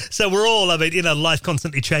 so we're all, I mean, you know, life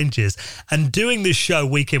constantly changes. And doing this show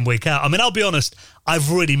week in, week out, I mean, I'll be honest,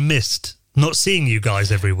 I've really missed not seeing you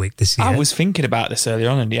guys every week this year. I was thinking about this earlier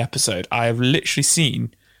on in the episode. I have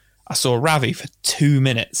literally I saw Ravi for 2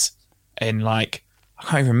 minutes in I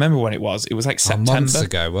can't even remember when it was. It was like September. Months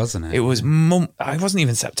ago, wasn't it? It was it wasn't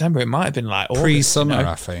even September. It might have been like August, pre-summer,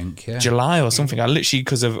 I think. Yeah. July or something. I literally,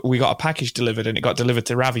 because we got a package delivered and it got delivered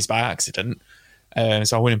to Ravi's by accident.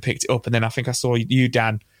 So I went and picked it up, and then I think I saw you,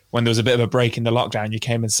 Dan, when there was a bit of a break in the lockdown. You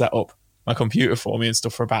came and set up my computer for me and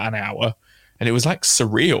stuff for about an hour, and it was like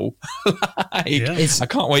surreal. I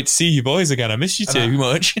can't wait to see you boys again. I miss you too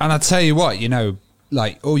much. And I tell you what, you know,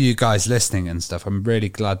 like all you guys listening and stuff, I'm really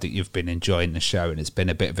glad that you've been enjoying the show and it's been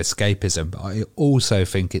a bit of escapism, but I also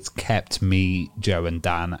think it's kept me, Joe and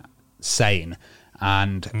Dan sane,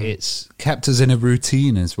 and it's kept us in a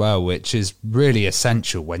routine as well, which is really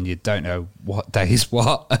essential when you don't know what day's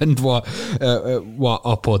what and what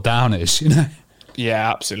up or down is, you know? Yeah,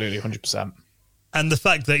 absolutely, 100%. And the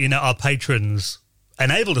fact that, you know, our patrons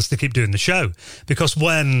enabled us to keep doing the show, because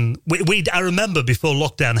when I remember before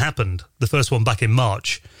lockdown happened, the first one back in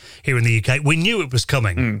March here in the UK, we knew it was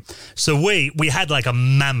coming. So we had like a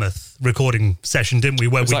mammoth recording session, didn't we?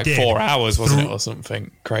 Where it was we like did 4 hours, wasn't it, or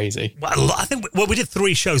something crazy? Well, I think we did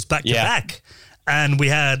 3 shows back to back. And we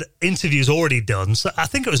had interviews already done. So I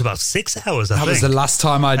think it was about 6 hours, That was the last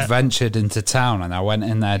time I'd ventured into town, and I went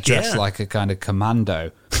in there dressed like a kind of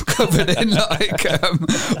commando, covered in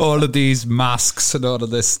like all of these masks and all of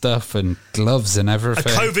this stuff and gloves and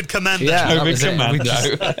everything. A COVID commando. Yeah, COVID commando. We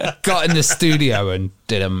just got in the studio and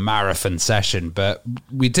did a marathon session, but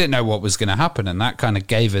we didn't know what was going to happen, and that kind of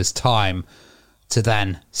gave us time to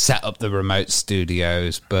then set up the remote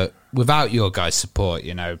studios. But without your guys' support,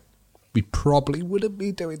 you know, we probably wouldn't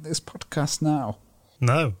be doing this podcast now.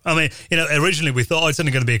 No. I mean, you know, originally we thought, it's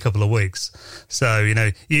only going to be a couple of weeks. So, you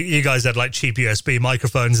know, you guys had like cheap USB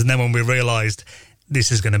microphones. And then when we realised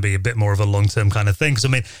this is going to be a bit more of a long-term kind of thing. Because, I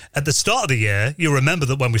mean, at the start of the year, you remember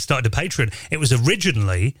that when we started the Patreon, it was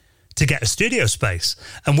originally to get a studio space.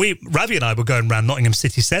 And Ravi and I were going around Nottingham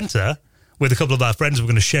City Centre with a couple of our friends we're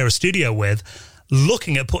going to share a studio with,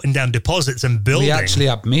 looking at putting down deposits and building. We actually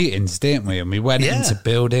had meetings, didn't we? And we went into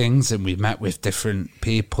buildings and we met with different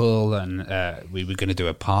people, and we were going to do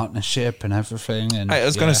a partnership and everything. And I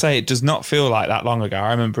was going to say, it does not feel like that long ago.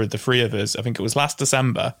 I remember the 3 of us, I think it was last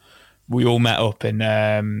December, we all met up in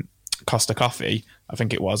Costa Coffee, I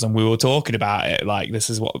think it was, and we were talking about it. Like, this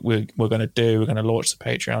is what we're going to do. We're going to launch the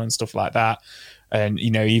Patreon and stuff like that. And,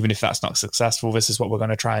 you know, even if that's not successful, this is what we're going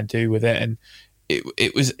to try and do with it. And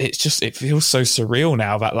it feels so surreal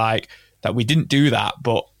now that we didn't do that,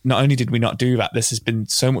 but not only did we not do that, this has been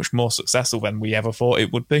so much more successful than we ever thought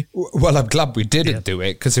it would be. Well, I'm glad we didn't do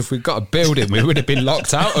it, because if we got a building, we would have been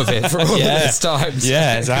locked out of it for all of this time.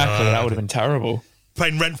 Yeah, exactly. That would have been terrible.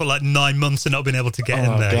 Paying rent for like 9 months and not being able to get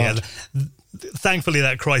in there. God. Yeah. Thankfully,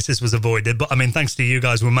 that crisis was avoided. But I mean, thanks to you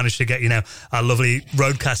guys, we managed to get, you know, our lovely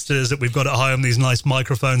roadcasters that we've got at home, these nice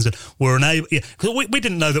microphones, and we're unable. Yeah, cause we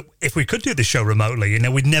didn't know that if we could do this show remotely, you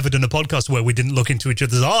know, we'd never done a podcast where we didn't look into each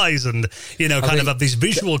other's eyes and, you know, kind of have these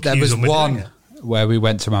visual cues. There was when we're one doing it. where we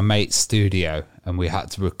went to my mate's studio and we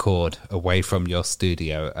had to record away from your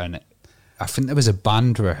studio, and I think there was a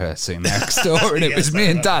band rehearsing next door, and it was me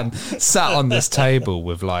and Dan sat on this table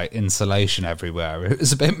with like insulation everywhere. It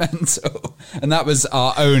was a bit mental, and that was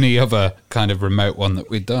our only other kind of remote one that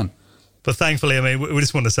we'd done. But thankfully, I mean, we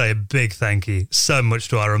just want to say a big thank you so much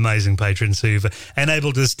to our amazing patrons who've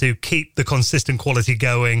enabled us to keep the consistent quality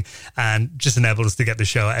going and just enabled us to get the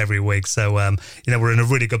show out every week. So, you know, we're in a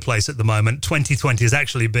really good place at the moment. 2020 has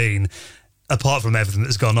actually been, apart from everything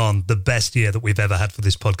that's gone on, the best year that we've ever had for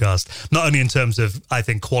this podcast. Not only in terms of, I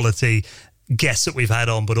think, quality guests that we've had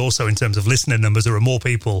on, but also in terms of listener numbers. There are more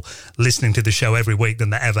people listening to the show every week than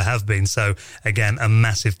there ever have been. So, again, a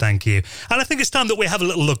massive thank you. And I think it's time that we have a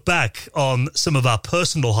little look back on some of our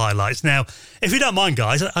personal highlights. Now, if you don't mind,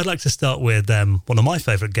 guys, I'd like to start with one of my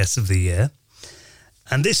favourite guests of the year.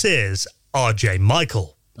 And this is RJ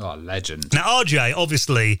Michael. Oh, legend. Now, RJ,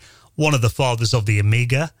 obviously, one of the fathers of the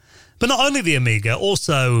Amiga. But not only the Amiga,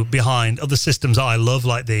 also behind other systems I love,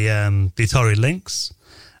 like the Atari Lynx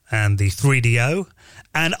and the 3DO.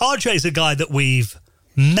 And RJ is a guy that we've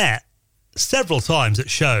met several times at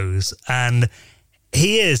shows. And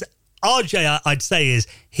he is, RJ, I'd say,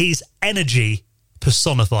 he's energy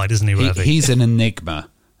personified, isn't he, Ravi? He's an enigma.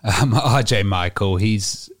 RJ Michael,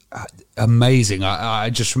 he's amazing. I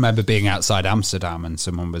just remember being outside Amsterdam and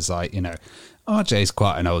someone was like, you know, RJ's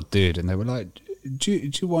quite an old dude. And they were like, do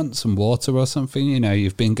you want some water or something? You know,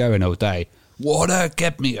 you've been going all day. Water,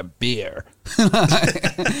 get me a beer.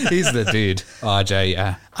 He's the dude, RJ,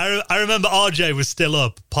 yeah. I remember RJ was still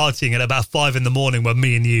up partying at about 5 a.m. when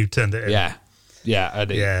me and you turned it in.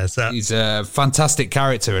 Yeah. So he's a fantastic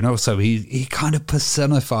character, and also he kind of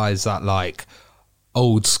personifies that like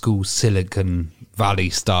old school Silicon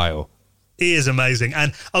Valley style. He is amazing.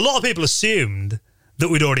 And a lot of people assumed that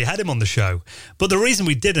we'd already had him on the show. But the reason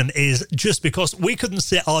we didn't is just because we couldn't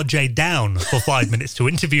sit RJ down for 5 minutes to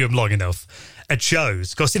interview him long enough. at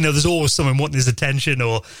shows. Because, there's always someone wanting his attention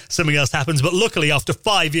or something else happens. But luckily, after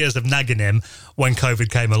 5 years of nagging him, when COVID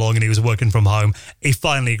came along and he was working from home, he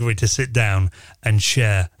finally agreed to sit down and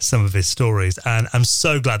share some of his stories. And I'm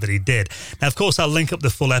so glad that he did. Now, of course, I'll link up the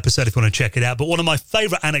full episode if you want to check it out. But one of my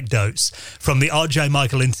favourite anecdotes from the RJ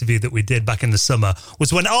Michael interview that we did back in the summer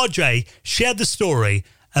was when RJ shared the story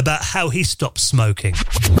about how he stopped smoking.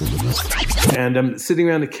 And I'm sitting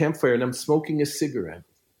around a campfire and I'm smoking a cigarette.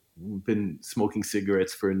 I've been smoking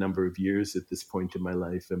cigarettes for a number of years at this point in my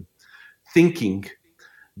life. I'm thinking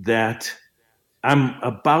that I'm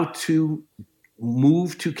about to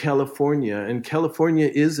move to California, and California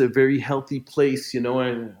is a very healthy place.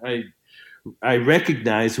 I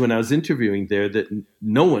recognized when I was interviewing there that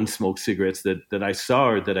no one smoked cigarettes that I saw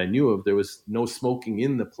or that I knew of. There was no smoking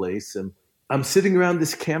in the place. And I'm sitting around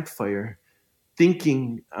this campfire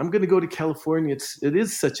thinking, I'm going to go to California. It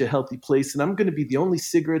is such a healthy place, and I'm going to be the only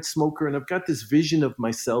cigarette smoker. And I've got this vision of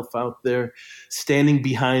myself out there standing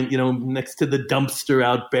behind, next to the dumpster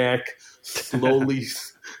out back, slowly,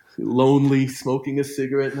 lonely, smoking a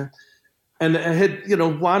cigarette. And I had,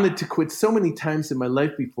 wanted to quit so many times in my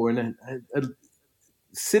life before. And I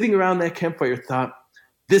sitting around that campfire thought,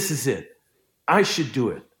 this is it. I should do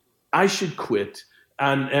it. I should quit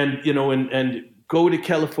and go to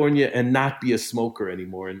California and not be a smoker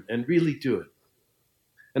anymore and really do it.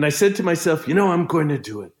 And I said to myself, I'm going to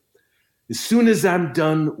do it. As soon as I'm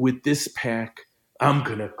done with this pack, I'm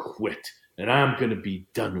going to quit and I'm going to be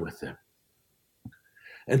done with it.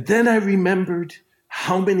 And then I remembered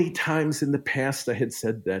how many times in the past I had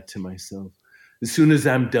said that to myself. As soon as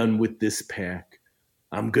I'm done with this pack,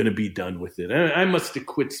 I'm going to be done with it. I must have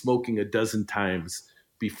quit smoking a dozen times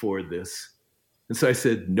before this. And so I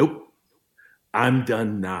said, nope, I'm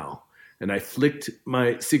done now. And I flicked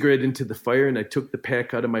my cigarette into the fire and I took the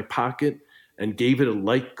pack out of my pocket and gave it a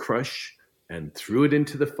light crush and threw it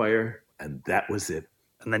into the fire. And that was it.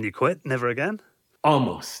 And then you quit? Never again?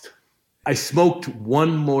 Almost. I smoked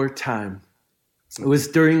one more time. It was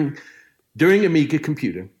during Amiga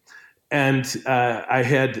Computer. And I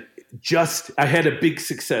had a big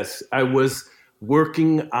success. I was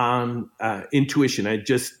working on intuition. I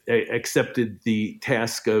just accepted the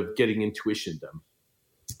task of getting intuition done.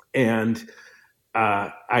 And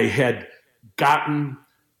I had gotten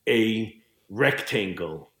a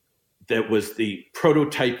rectangle that was the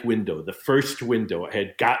prototype window, the first window. I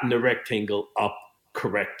had gotten the rectangle up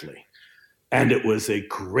correctly. And it was a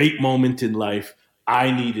great moment in life.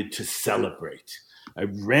 I needed to celebrate. I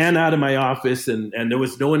ran out of my office and there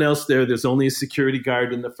was no one else there. There's only a security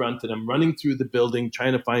guard in the front, and I'm running through the building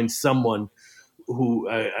trying to find someone who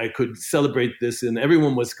I could celebrate this, and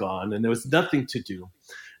everyone was gone and there was nothing to do.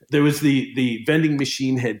 There was the vending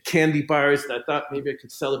machine had candy bars, and I thought maybe I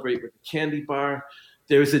could celebrate with the candy bar.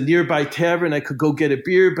 There was a nearby tavern. I could go get a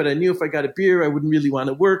beer, but I knew if I got a beer, I wouldn't really want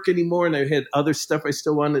to work anymore, and I had other stuff I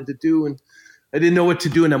still wanted to do, and I didn't know what to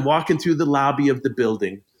do, and I'm walking through the lobby of the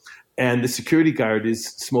building. And the security guard is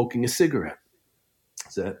smoking a cigarette.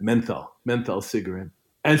 It's a menthol cigarette.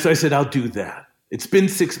 And so I said, I'll do that. It's been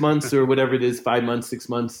 6 months or whatever it is, 5 months, 6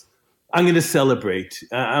 months. I'm going to celebrate.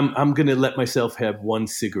 I'm going to let myself have one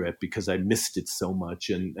cigarette because I missed it so much.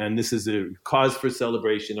 And this is a cause for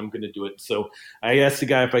celebration. I'm going to do it. So I asked the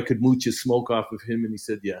guy if I could mooch a smoke off of him, and he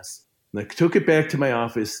said yes. And I took it back to my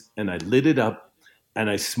office, and I lit it up, and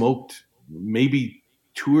I smoked maybe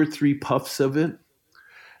 2 or 3 puffs of it.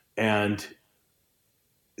 And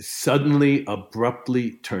suddenly,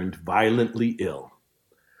 abruptly turned violently ill.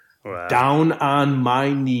 Wow. Down on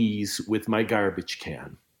my knees with my garbage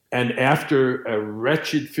can. And after a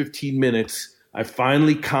wretched 15 minutes, I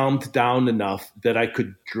finally calmed down enough that I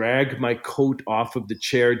could drag my coat off of the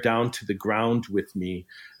chair down to the ground with me.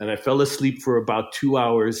 And I fell asleep for about 2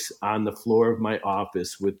 hours on the floor of my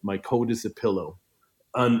office with my coat as a pillow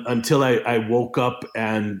until I woke up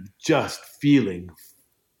and just feeling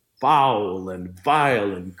foul and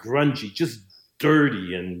vile and grungy, just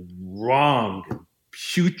dirty and wrong and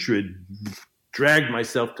putrid. Dragged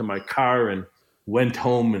myself to my car and went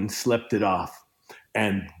home and slept it off.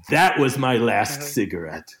 And that was my last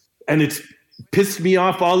cigarette. And it's pissed me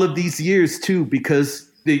off all of these years too, because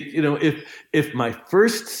if my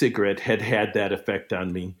first cigarette had that effect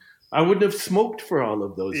on me, I wouldn't have smoked for all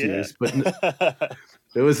of those years. But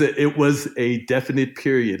it was a definite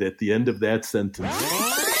period at the end of that sentence.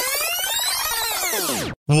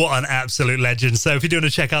 What an absolute legend. So if you do want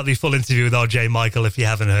to check out the full interview with RJ Michael, if you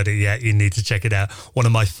haven't heard it yet, you need to check it out. One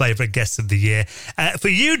of my favourite guests of the year. For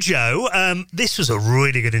you, Joe, this was a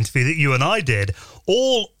really good interview that you and I did,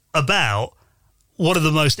 all about one of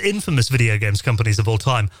the most infamous video games companies of all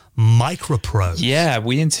time, Microprose. Yeah,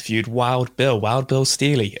 we interviewed Wild Bill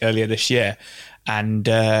Steely earlier this year. And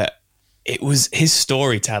it was his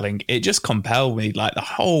storytelling. It just compelled me like the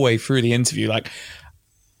whole way through the interview. Like,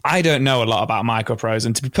 I don't know a lot about Microprose,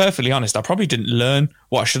 and to be perfectly honest, I probably didn't learn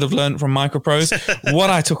what I should have learned from Microprose.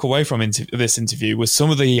 What I took away from this interview was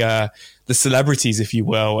some of the celebrities, if you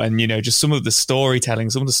will, and just some of the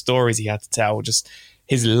storytelling, some of the stories he had to tell, just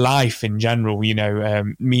his life in general.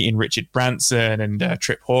 Meeting Richard Branson and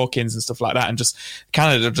Trip Hawkins and stuff like that, and just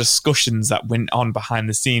kind of the discussions that went on behind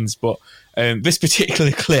the scenes. But this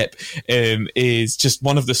particular clip is just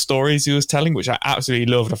one of the stories he was telling, which I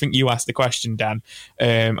absolutely loved. I think you asked the question, Dan,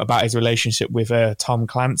 about his relationship with Tom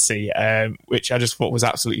Clancy, which I just thought was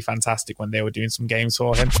absolutely fantastic when they were doing some games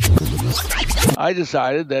for him. I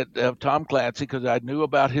decided that Tom Clancy, because I knew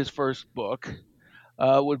about his first book,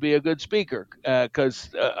 would be a good speaker, because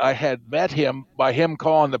I had met him by him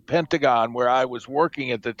calling the Pentagon where I was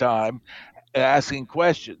working at the time, asking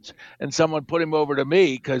questions, and someone put him over to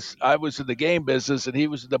me because I was in the game business and he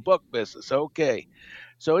was in the book business. Okay.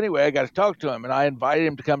 So anyway, I got to talk to him, and I invited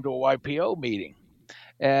him to come to a YPO meeting.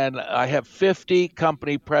 And I have 50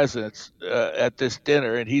 company presidents at this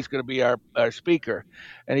dinner, and he's going to be our speaker.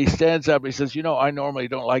 And he stands up and he says, I normally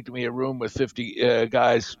don't like to be in a room with 50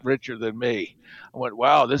 guys richer than me. I went,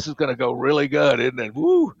 wow, this is going to go really good, isn't it?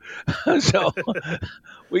 Woo! So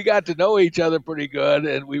we got to know each other pretty good,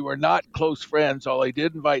 and we were not close friends, although he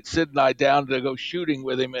did invite Sid and I down to go shooting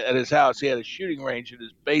with him at his house. He had a shooting range in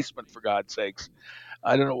his basement, for God's sakes.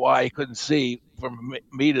 I don't know why he couldn't see from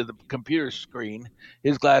me to the computer screen.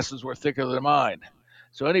 His glasses were thicker than mine.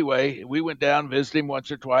 So anyway, we went down, visited him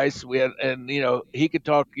once or twice. He could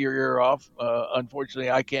talk your ear off. Unfortunately,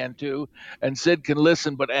 I can too. And Sid can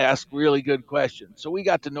listen but ask really good questions. So we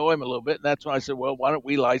got to know him a little bit, and that's when I said, well, why don't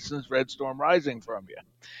we license Red Storm Rising from you?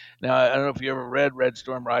 Now, I don't know if you ever read Red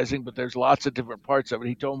Storm Rising, but there's lots of different parts of it.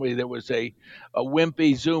 He told me there was a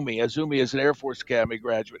wimpy Zoomy. A Zoomy is an Air Force Academy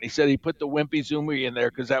graduate. He said he put the wimpy Zoomy in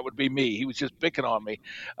there because that would be me. He was just picking on me.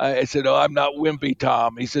 I said, oh, I'm not wimpy,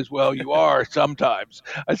 Tom. He says, well, you are sometimes.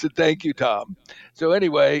 I said, thank you, Tom. So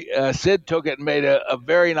anyway, Sid took it and made a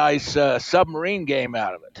very nice submarine game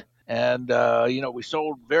out of it. And, we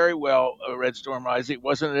sold very well Red Storm Rising. It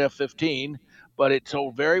wasn't an F-15, but it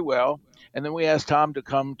sold very well. And then we asked Tom to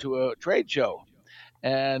come to a trade show.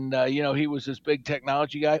 And, he was this big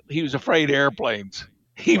technology guy. He was afraid of airplanes.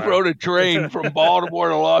 He rode a train from Baltimore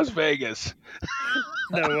to Las Vegas.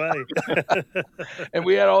 No way. And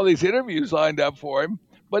we had all these interviews lined up for him,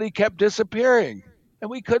 but he kept disappearing. And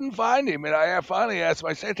we couldn't find him. And I finally asked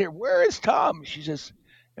my secretary, where is Tom? She says,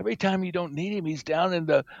 every time you don't need him, he's down in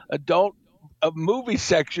the adult movie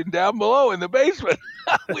section down below in the basement.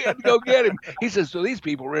 We had to go get him. He says, so these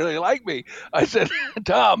people really like me. I said,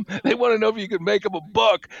 Tom, they want to know if you can make them a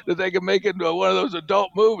book that they can make into one of those adult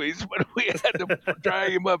movies. But we had to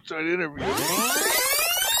drag him up to an interview.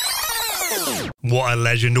 What a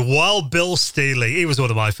legend. Wild Bill Steely. He was one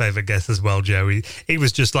of my favourite guests as well, Joey. He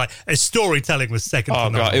was just like, his storytelling was second to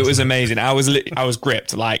none. Oh, God, it was amazing. I was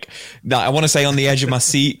gripped. Like, I want to say on the edge of my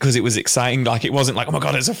seat because it was exciting. Like, it wasn't like, oh my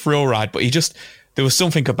God, it's a thrill ride. But there was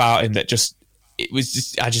something about him that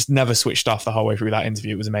I just never switched off the whole way through that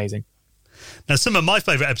interview. It was amazing. Now, some of my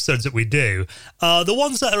favourite episodes that we do are the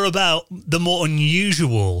ones that are about the more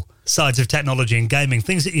unusual sides of technology and gaming,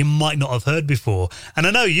 things that you might not have heard before. And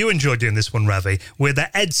I know you enjoyed doing this one, Ravi, with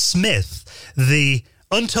Ed Smith, the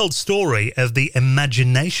untold story of the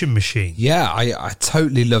imagination machine. Yeah, I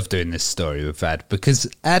totally love doing this story with Ed because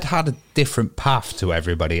Ed had a different path to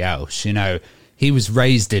everybody else. He was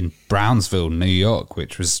raised in Brownsville, New York,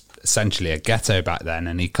 which was essentially a ghetto back then,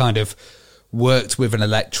 and he kind of worked with an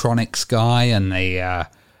electronics guy, and they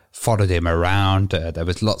followed him around. There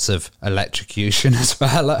was lots of electrocution as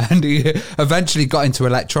well, and he eventually got into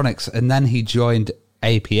electronics, and then he joined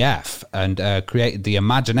APF and created the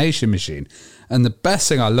Imagination Machine. And the best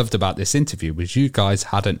thing I loved about this interview was you guys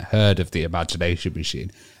hadn't heard of the Imagination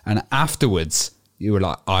Machine, and afterwards you were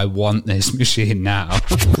like, I want this machine now.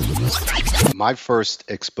 My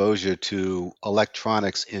first exposure to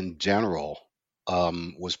electronics in general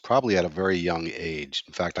was probably at a very young age.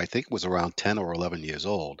 In fact, I think it was around 10 or 11 years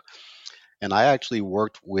old. And I actually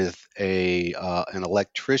worked with an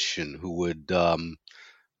electrician who would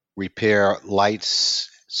repair lights,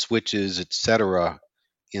 switches, etc.,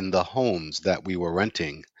 in the homes that we were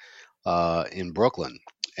renting in Brooklyn.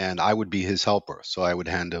 And I would be his helper. So I would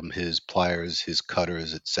hand him his pliers, his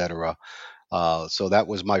cutters, etc. So that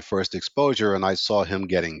was my first exposure, and I saw him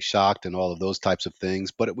getting shocked and all of those types of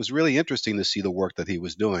things. But it was really interesting to see the work that he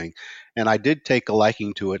was doing. And I did take a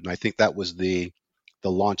liking to it, and I think that was the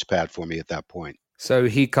launch pad for me at that point. So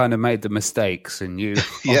he kind of made the mistakes and you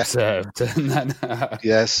Yeah. observed and then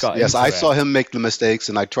Yes, got yes. into I it. saw him make the mistakes,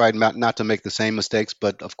 and I tried not to make the same mistakes,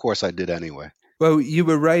 but of course I did anyway. Well, you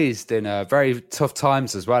were raised in very tough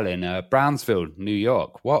times as well in Brownsville, New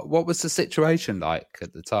York. What was the situation like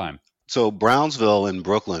at the time? So Brownsville in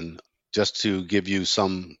Brooklyn, just to give you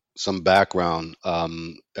some background,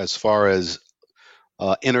 as far as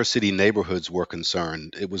inner city neighborhoods were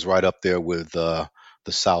concerned, it was right up there with the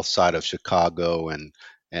south side of Chicago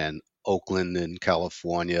and Oakland in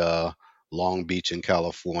California, Long Beach in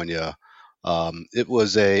California. It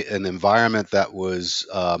was an environment that was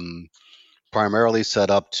primarily set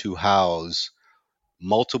up to house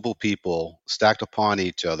multiple people stacked upon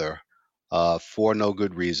each other for no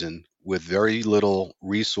good reason, with very little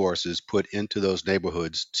resources put into those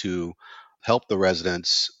neighborhoods to help the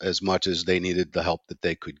residents as much as they needed the help that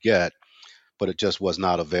they could get, but it just was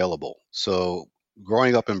not available. So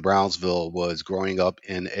growing up in Brownsville was growing up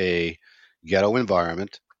in a ghetto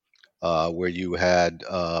environment where you had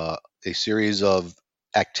a series of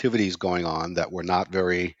activities going on that were not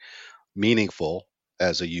very meaningful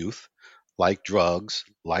as a youth, like drugs,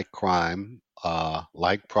 like crime,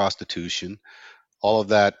 like prostitution, all of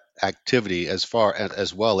that activity, as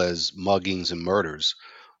well as muggings and murders,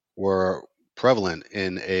 were prevalent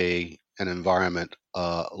in an environment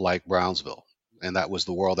like Brownsville, and that was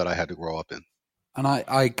the world that I had to grow up in. And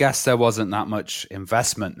I guess there wasn't that much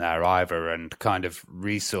investment there either, and kind of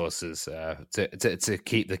resources to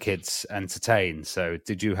keep the kids entertained. So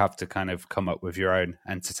did you have to kind of come up with your own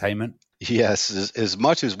entertainment? Yes, as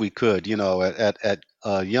much as we could. At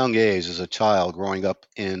a young age, as a child growing up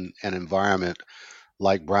in an environment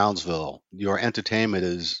like Brownsville, your entertainment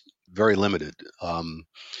is very limited.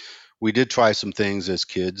 We did try some things as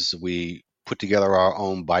kids. We put together our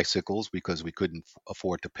own bicycles because we couldn't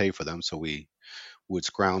afford to pay for them, so we would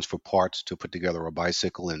scrounge for parts to put together a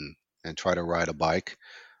bicycle and try to ride a bike.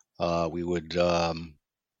 We would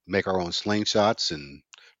make our own slingshots and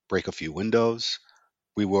break a few windows.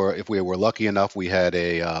 If we were lucky enough, we had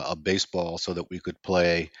a baseball so that we could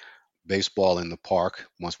play baseball in the park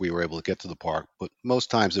once we were able to get to the park. But most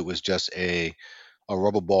times it was just a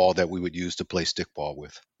rubber ball that we would use to play stickball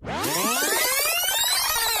with.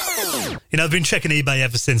 I've been checking eBay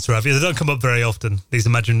ever since, Ravi. They don't come up very often, these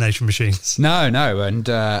imagination machines. No. And,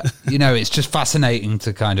 it's just fascinating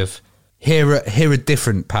to kind of hear a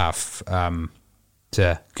different path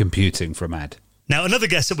to computing from Ed. Now, another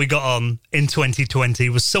guest that we got on in 2020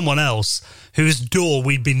 was someone else whose door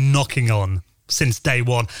we'd been knocking on since day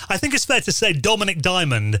one. I think it's fair to say Dominic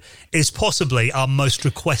Diamond is possibly our most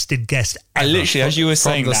requested guest ever. I literally, as you were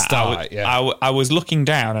saying that, start, I was looking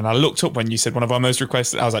down and I looked up when you said one of our most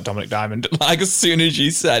requested. I was like, Dominic Diamond. Like, as soon as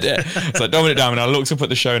you said it, it's like Dominic Diamond. I looked up at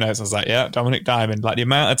the show notes. I was like, yeah, Dominic Diamond. Like, the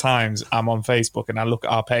amount of times I'm on Facebook and I look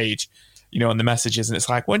at our page, on the messages, and it's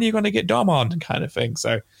like, when are you going to get Dom on, kind of thing.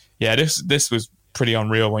 So, yeah, this was pretty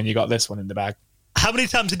unreal when you got this one in the bag. How many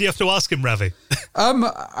times did you have to ask him, Ravi?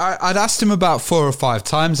 I'd asked him about 4 or 5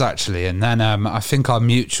 times, actually, and then I think our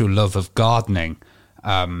mutual love of gardening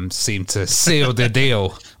seemed to seal the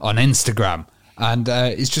deal on Instagram. And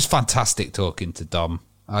it's just fantastic talking to Dom.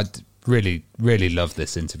 I really, really love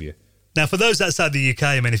this interview. Now, for those outside the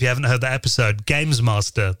UK, if you haven't heard that episode, Games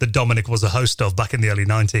Master, that Dominic was a host of back in the early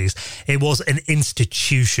 90s, it was an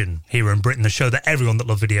institution here in Britain, a show that everyone that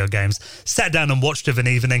loved video games sat down and watched of an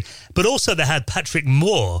evening. But also they had Patrick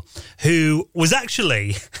Moore, who was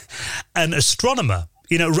actually an astronomer.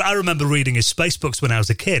 I remember reading his space books when I was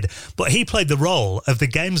a kid, but he played the role of the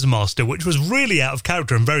Games Master, which was really out of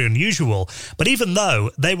character and very unusual. But even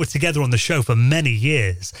though they were together on the show for many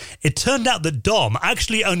years, it turned out that Dom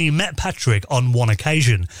actually only met Patrick on one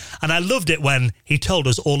occasion. And I loved it when he told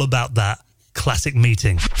us all about that classic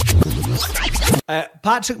meeting.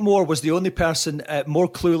 Patrick Moore was the only person more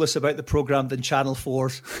clueless about the programme than Channel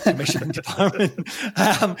 4's commissioning department.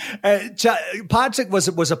 Patrick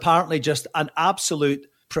was apparently just an absolute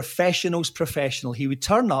professional's professional. He would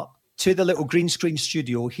turn up to the little green screen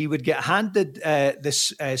studio. He would get handed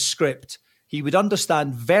this script. He would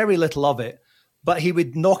understand very little of it, but he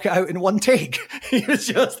would knock it out in one take. He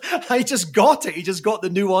just got it. He just got the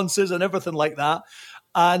nuances and everything like that.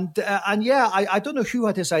 And I don't know who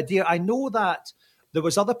had this idea. I know that there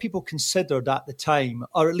was other people considered at the time,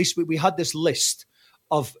 or at least we had this list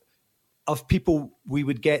of people we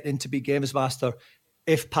would get in to be Games Master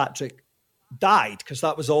if Patrick died, because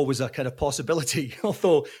that was always a kind of possibility.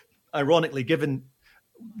 Although, ironically, given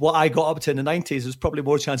what I got up to in the 90s, there's probably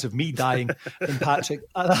more chance of me dying than Patrick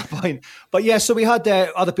at that point. But yeah, so we had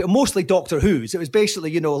other people, mostly Doctor Who's. It was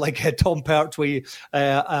basically, like Tom Pertwee,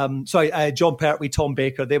 John Pertwee, Tom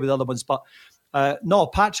Baker, they were the other ones. But no,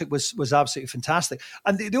 Patrick was absolutely fantastic.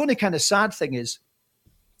 And the only kind of sad thing is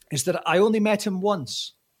that I only met him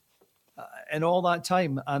once in all that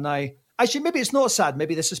time. And actually, maybe it's not sad,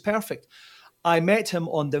 maybe this is perfect. I met him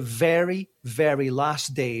on the very, very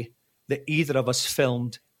last day that either of us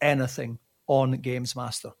filmed anything on Games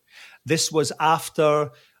Master. This was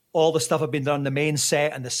after all the stuff had been done on the main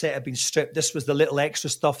set and the set had been stripped. This was the little extra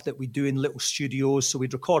stuff that we do in little studios. So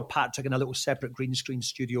we'd record Patrick in a little separate green screen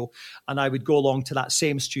studio, and I would go along to that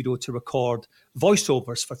same studio to record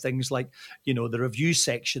voiceovers for things like, the review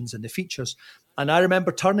sections and the features. And I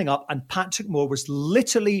remember turning up and Patrick Moore was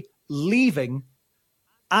literally leaving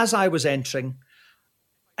as I was entering.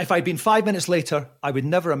 If I'd been 5 minutes later, I would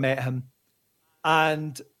never have met him.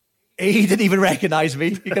 And he didn't even recognize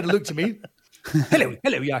me. He kind of looked at me. Hello,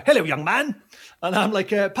 young man. And I'm like,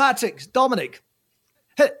 Patrick, Dominic.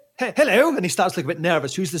 Hello. And he starts looking a bit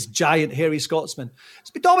nervous. Who's this giant, hairy Scotsman?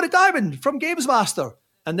 It's me, Dominic Diamond from Games Master.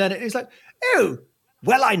 And then he's like, oh,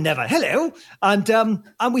 well, I never. Hello. And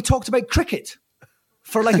we talked about cricket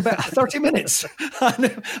for like about 30 minutes. And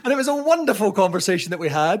it was a wonderful conversation that we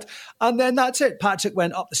had. And then that's it. Patrick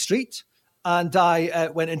went up the street and I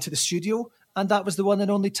went into the studio, and that was the one and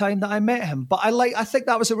only time that I met him. But I think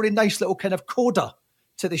that was a really nice little kind of coda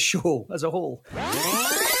to the show as a whole.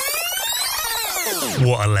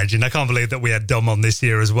 What a legend. I can't believe that we had Dom on this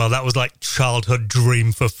year as well. That was like childhood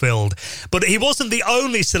dream fulfilled. But he wasn't the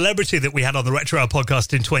only celebrity that we had on the Retro Hour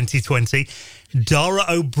podcast in 2020. Dara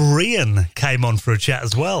O'Brien came on for a chat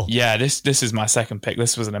as well. Yeah, this is my second pick.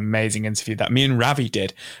 This was an amazing interview that me and Ravi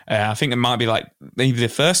did. I think it might be like maybe the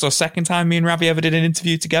first or second time me and Ravi ever did an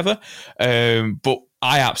interview together. But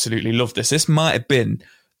I absolutely loved this. This might have been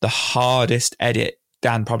the hardest edit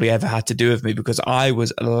Dan probably ever had to do with me, because I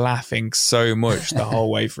was laughing so much the whole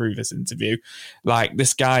way through this interview. Like,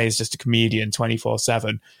 this guy is just a comedian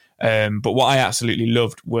 24/7. But what I absolutely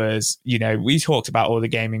loved was, we talked about all the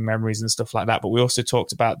gaming memories and stuff like that, but we also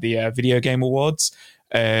talked about the Video Game Awards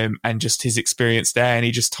and just his experience there. And he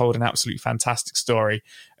just told an absolutely fantastic story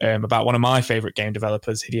about one of my favorite game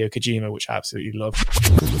developers, Hideo Kojima, which I absolutely love.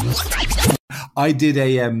 I did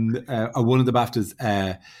a one of the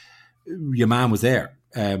BAFTAs. Your man was there.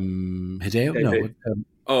 Hideo?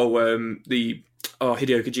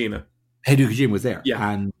 Hideo Kojima. Hideo Kojima was there.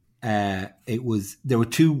 Yeah. And there were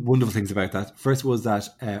two wonderful things about that. First was that,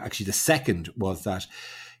 actually the second was that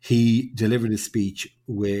he delivered his speech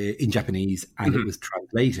in Japanese, and it was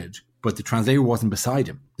translated, but the translator wasn't beside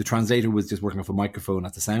him. The translator was just working off a microphone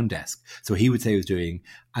at the sound desk. So he would say he was doing,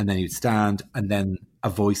 and then he would stand, and then a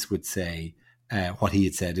voice would say what he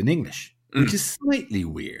had said in English, which is slightly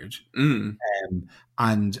weird.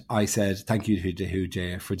 And I said, thank you to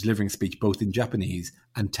Hideo for delivering a speech both in Japanese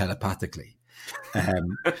and telepathically.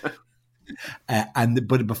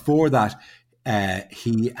 But before that,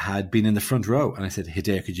 he had been in the front row, and I said,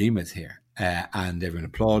 Hideo Kojima is here. And everyone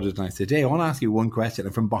applauded, and I said, hey, I want to ask you one question.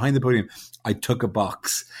 And from behind the podium, I took a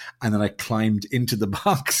box, and then I climbed into the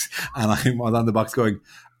box, and I was on the box going,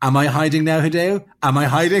 am I hiding now, Hideo? Am I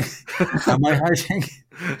hiding? Am I hiding?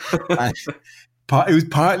 It was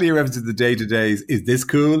partly a reference to the day-to-days. Is this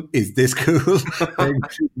cool? Is this cool?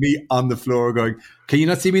 Me on the floor going, can you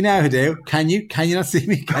not see me now, Hideo? Can you? Can you not see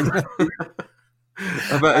me? Can you not see me?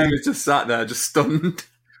 I bet he was just sat there, just stunned.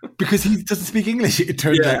 Because he doesn't speak English, it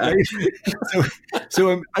turns out.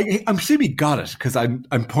 So I'm sure he got it, because I'm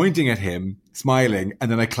pointing at him, smiling,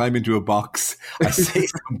 and then I climb into a box. I say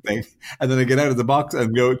something, and then I get out of the box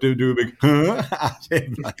and go do a big at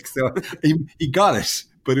him. So he got it,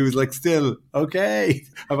 but it was like, still, okay,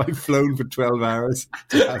 have I flown for 12 hours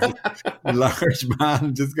to have a large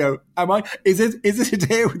man just go, is it a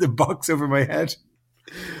day with a box over my head?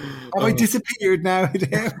 Have I disappeared now,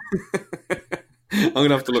 Hideo? I'm going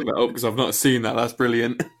to have to look that up, because I've not seen that. That's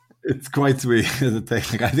brilliant. It's quite sweet as a thing.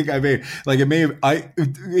 Like, I think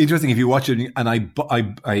interesting if you watch it and I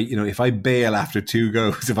if I bail after two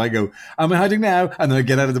goes, if I go, am I hiding now? And then I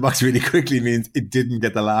get out of the box really quickly, means it didn't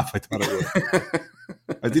get the laugh I thought it would.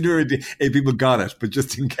 I didn't really, people got it, but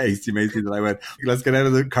just in case, you may see that I went, let's get out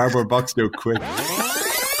of the cardboard box now quick.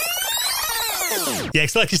 Yeah,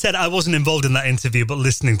 because like you said, I wasn't involved in that interview, but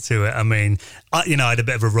listening to it, I mean, I had a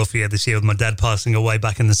bit of a rough year this year with my dad passing away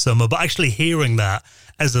back in the summer, but actually hearing that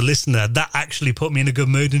as a listener, that actually put me in a good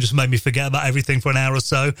mood and just made me forget about everything for an hour or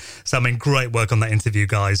so. So, I mean, great work on that interview,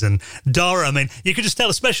 guys. And Dara, I mean, you could just tell,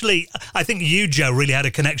 especially, I think you, Joe, really had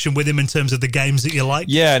a connection with him in terms of the games that you like.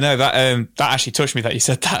 Yeah, no, that actually touched me that you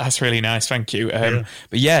said that. That's really nice. Thank you.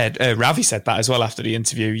 But yeah, Ravi said that as well after the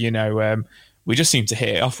interview. We just seemed to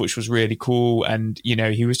hit it off, which was really cool. And,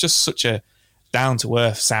 he was just such a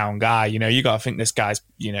down-to-earth sound guy. You got to think this guy's,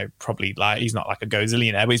 probably like, he's not like a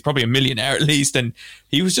gazillionaire, but he's probably a millionaire at least. And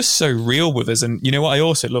he was just so real with us. And what I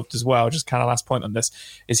also loved as well, just kind of last point on this,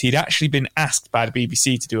 is he'd actually been asked by the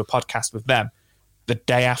BBC to do a podcast with them the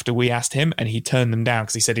day after we asked him, and he turned them down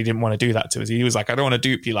because he said he didn't want to do that to us. He was like, I don't want to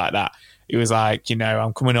dupe you like that. He was like,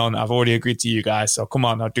 I'm coming on. I've already agreed to you guys. So come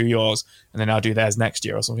on, I'll do yours. And then I'll do theirs next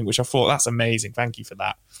year or something, which I thought, that's amazing. Thank you for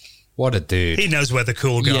that. What a dude. He knows where the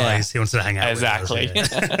cool guys. He wants to hang out exactly.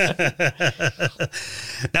 with us.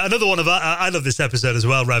 Now, another one of I love this episode as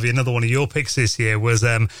well, Ravi. Another one of your picks this year was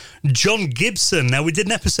John Gibson. Now, we did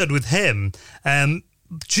an episode with him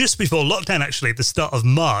just before lockdown, actually, at the start of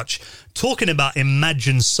March, talking about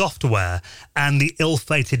Imagine Software and the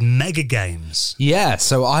ill-fated mega games. Yeah,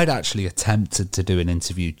 so I'd actually attempted to do an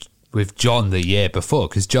interview with John the year before,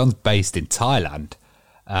 because John's based in Thailand.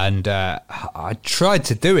 And I tried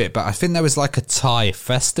to do it, but I think there was like a Thai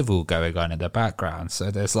festival going on in the background. So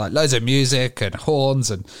there's like loads of music and horns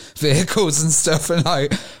and vehicles and stuff. And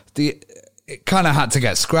it kind of had to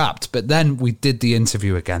get scrapped. But then we did the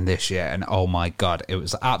interview again this year. And oh my God, it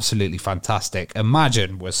was absolutely fantastic.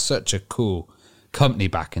 Imagine was such a cool company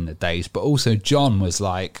back in the days. But also John was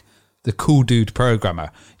like the cool dude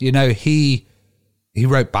programmer. He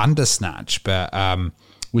wrote Bandersnatch, but...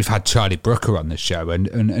 we've had Charlie Brooker on the show,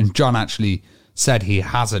 and John actually said he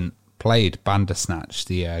hasn't played Bandersnatch,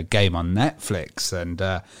 the game on Netflix, and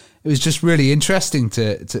it was just really interesting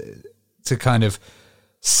to kind of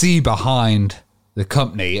see behind the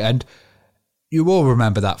company. And you all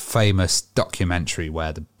remember that famous documentary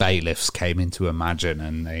where the bailiffs came into Imagine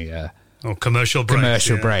and they... commercial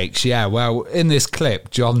breaks. Yeah, well, in this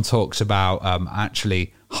clip, John talks about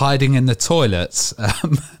actually hiding in the toilets...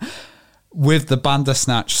 with the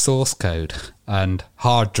Bandersnatch source code and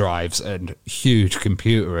hard drives and huge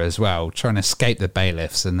computer as well, trying to escape the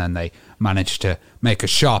bailiffs, and then they managed to make a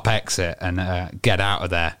sharp exit and get out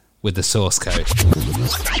of there with the source code.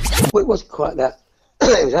 Well, it wasn't quite that.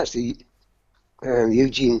 It was actually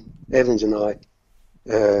Eugene Evans and I.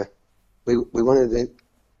 We wanted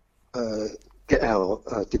to get our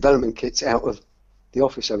development kits out of the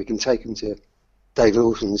office so we can take them to Dave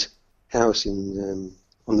Lawson's house in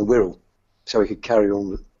on the Wirral, so we could carry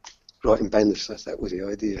on writing Bandersnatch. That was the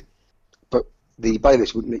idea. But the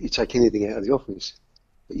bailiffs wouldn't let you take anything out of the office.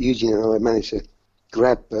 But Eugene and I managed to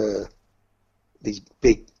grab these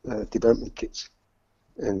big development kits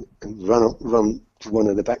and run to one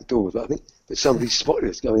of the back doors, I think. But somebody spotted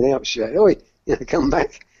us going out, shouted, "Oi, come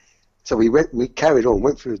back." So we carried on,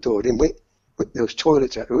 went through the door, then there was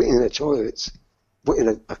toilets out. We went in the toilets, went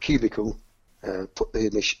in a cubicle,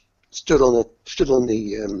 stood on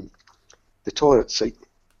the toilet seat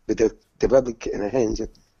with the development kit in our hands and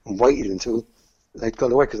waited until they'd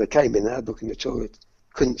gone away, because they came in, they had a look in the toilet,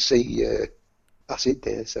 couldn't see us in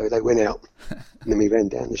there, so they went out. And then we ran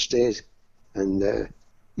down the stairs, and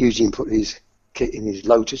Eugene put his kit in his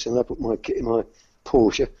Lotus, and I put my kit in my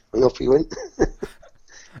Porsche, and off he went.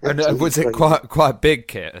 And was it quite a big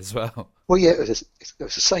kit as well? Well, yeah, it was a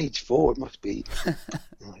Sage 4. It must be. I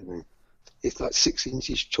don't know. It's like 6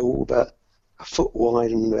 inches tall, about a foot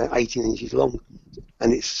wide, and 18 inches long,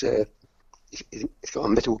 and it's got a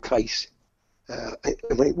metal case. And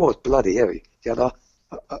it was bloody heavy. It had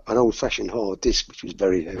an old-fashioned hard disk, which was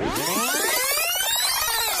very heavy.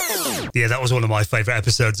 Yeah, that was one of my favourite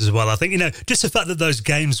episodes as well. I think, just the fact that those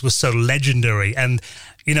games were so legendary, and,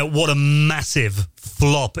 what a massive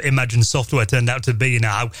flop Imagine Software turned out to be,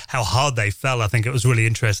 how hard they fell. I think it was really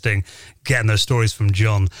interesting getting those stories from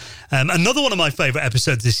John. Another one of my favourite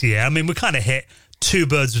episodes this year, we kind of hit two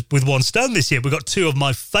birds with one stone this year. We got two of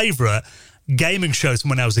my favourite gaming shows from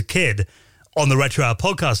when I was a kid on the Retro Hour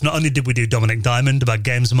podcast. Not only did we do Dominic Diamond about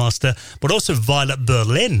Games Master, but also Violet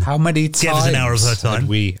Berlin. How many times gave us an hour of her time. Had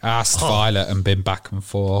we asked Violet and been back and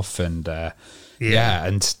forth, and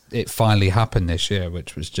and it finally happened this year,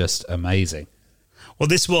 which was just amazing. Well,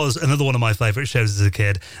 this was another one of my favourite shows as a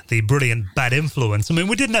kid, the brilliant Bad Influence. I mean,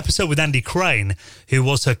 we did an episode with Andy Crane, who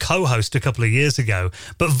was her co-host a couple of years ago,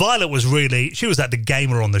 but Violet was she was like the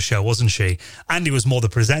gamer on the show, wasn't she? Andy was more the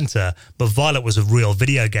presenter, but Violet was a real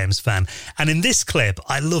video games fan. And in this clip,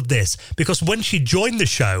 I love this, because when she joined the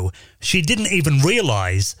show, she didn't even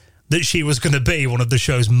realise that she was going to be one of the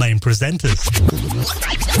show's main presenters.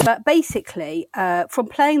 But basically, from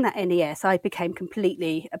playing that NES, I became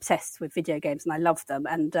completely obsessed with video games, and I loved them.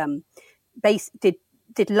 And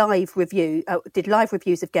did live reviews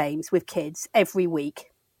of games with kids every week,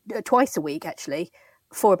 twice a week actually,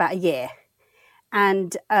 for about a year.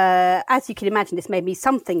 And as you can imagine, this made me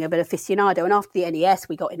something of an aficionado. And after the NES,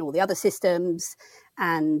 we got in all the other systems,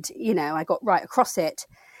 and I got right across it.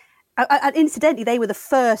 And incidentally, they were the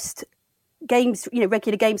first games,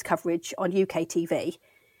 regular games coverage on UK TV.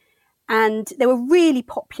 And they were really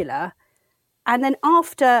popular. And then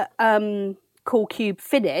after Cool Cube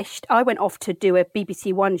finished, I went off to do a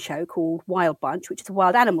BBC One show called Wild Bunch, which is a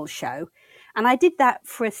wild animals show. And I did that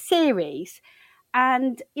for a series.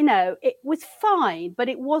 And, it was fine, but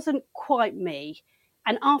it wasn't quite me.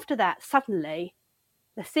 And after that, suddenly,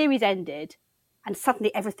 the series ended and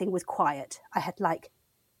suddenly everything was quiet. I had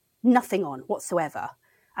nothing on whatsoever.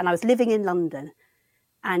 And I was living in London.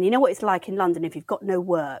 And you know what it's like in London if you've got no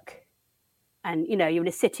work. And, you're in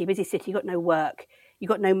a city, busy city, you've got no work, you've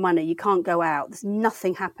got no money, you can't go out, there's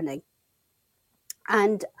nothing happening.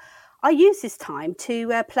 And I used this time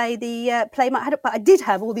to play but I did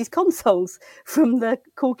have all these consoles from the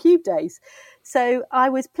Cool Cube days. So I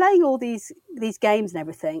was playing all these games and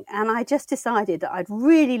everything. And I just decided that I'd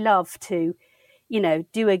really love to,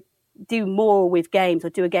 do more with games or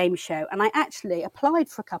do a game show. And I actually applied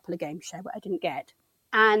for a couple of game shows, but I didn't get.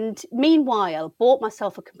 And meanwhile, bought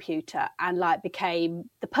myself a computer and became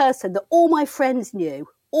the person that all my friends knew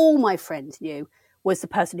was the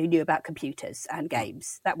person who knew about computers and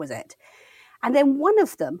games. That was it. And then one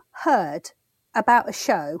of them heard about a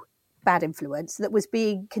show, Bad Influence, that was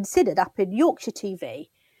being considered up in Yorkshire TV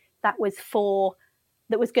that was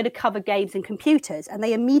going to cover games and computers. And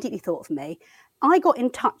they immediately thought of me. I got in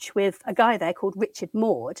touch with a guy there called Richard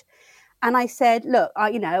Maud, and I said, look,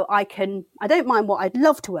 I don't mind I'd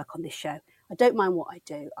love to work on this show. I don't mind what I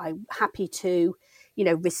do. I'm happy to,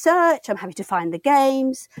 research. I'm happy to find the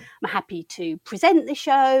games. I'm happy to present the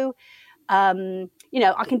show.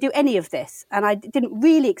 I can do any of this. And I didn't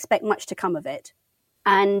really expect much to come of it.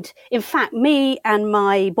 And in fact, me and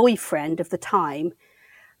my boyfriend of the time,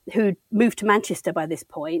 who moved to Manchester by this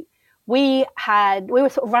point, we were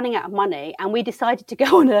sort of running out of money, and we decided to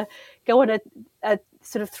go on a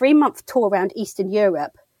sort of 3-month tour around Eastern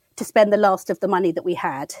Europe to spend the last of the money that we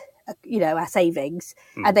had, our savings,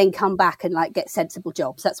 and then come back and get sensible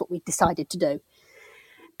jobs. That's what we decided to do.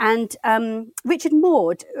 And Richard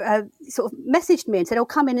Maud sort of messaged me and said,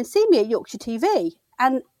 come in and see me at Yorkshire TV.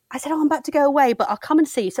 And I said, I'm about to go away, but I'll come and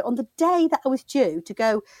see you. So on the day that I was due to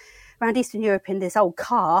go around Eastern Europe in this old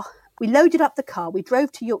car, we loaded up the car, we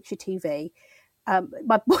drove to Yorkshire TV.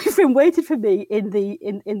 My boyfriend waited for me in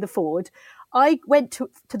the Ford. I went to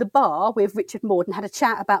the bar with Richard Maud and had a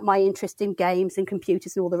chat about my interest in games and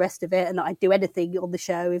computers and all the rest of it, and that I'd do anything on the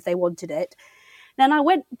show if they wanted it. Then I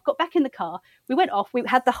got back in the car, we went off, we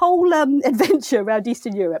had the whole adventure around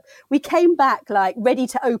Eastern Europe. We came back ready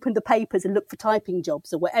to open the papers and look for typing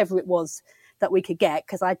jobs or whatever it was that we could get,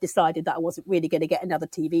 because I'd decided that I wasn't really going to get another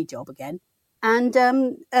TV job again. And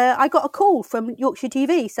I got a call from Yorkshire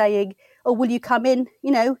TV saying, will you come in?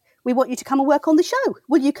 We want you to come and work on the show.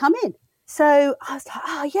 Will you come in? So I was like,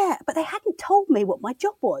 oh, yeah. But they hadn't told me what my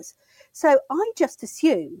job was. So I just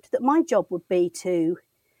assumed that my job would be to,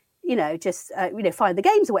 find the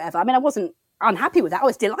games or whatever. I mean, I wasn't unhappy with that. I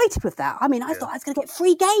was delighted with that. I mean, I thought I was going to get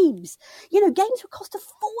free games. Games would cost a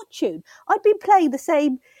fortune. I'd been playing the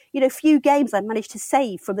same, few games I managed to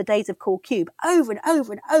save from the days of Cool Cube over and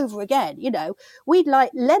over and over again. We'd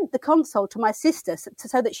lent the console to my sister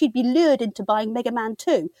so that she'd be lured into buying Mega Man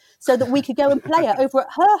 2 so that we could go and play it over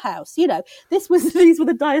at her house. These were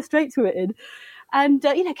the dire straits we were in. And,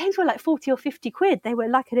 games were 40 or 50 quid. They were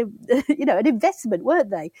an investment,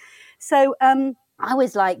 weren't they? So, I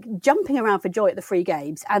was jumping around for joy at the free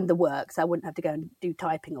games and the work, so I wouldn't have to go and do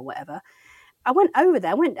typing or whatever. I went over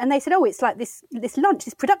there, and they said, it's this lunch,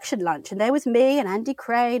 this production lunch. And there was me and Andy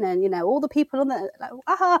Crane and, all the people on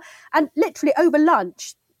the, And literally over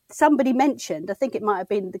lunch, somebody mentioned, I think it might have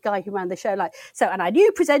been the guy who ran the show, and I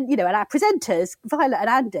knew and our presenters, Violet and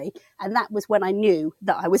Andy. And that was when I knew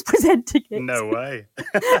that I was presenting it. No way.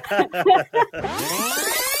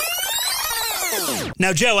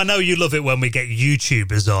 Now, Joe, I know you love it when we get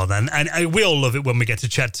YouTubers on, and we all love it when we get to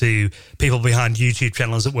chat to people behind YouTube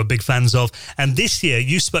channels that we're big fans of. And this year,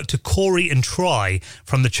 you spoke to Corey and Try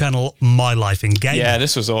from the channel My Life in Gaming. Yeah,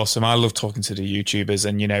 this was awesome. I love talking to the YouTubers,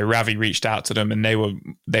 and Ravi reached out to them, and they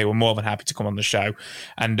were more than happy to come on the show.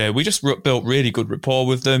 And we just built really good rapport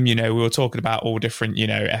with them. We were talking about all different,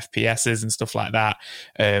 FPSs and stuff like that,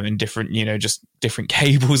 and different, just different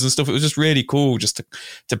cables and stuff. It was just really cool just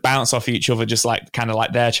to bounce off each other, just like kind of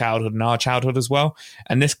like their childhood and our childhood as well.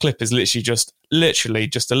 And this clip is literally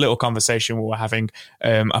just a little conversation we were having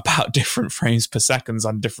about different frames per second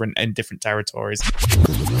in different territories.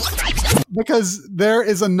 Because there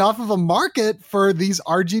is enough of a market for these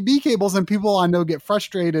RGB cables, and people I know get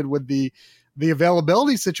frustrated with the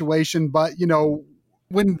availability situation. But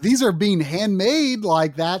when these are being handmade,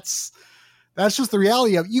 like that's just the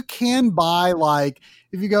reality of it. You can buy, like,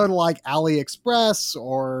 if you go to like AliExpress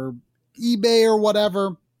or eBay or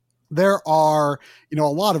whatever, there are, a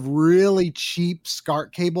lot of really cheap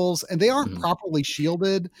SCART cables, and they aren't properly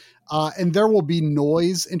shielded. And there will be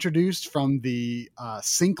noise introduced from the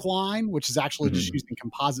sync line, which is actually just using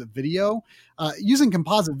composite video. Using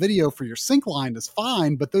composite video for your sync line is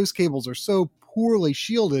fine, but those cables are so poorly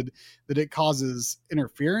shielded that it causes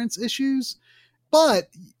interference issues. But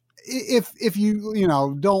if you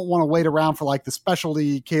don't want to wait around for like the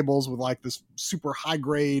specialty cables with like this super high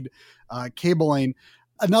grade cabling,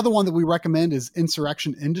 another one that we recommend is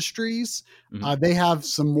Insurrection Industries. They have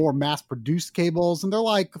some more mass produced cables, and they're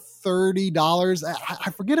like $30.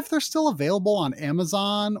 I forget if they're still available on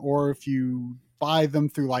Amazon or if you buy them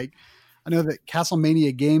through, like, I know that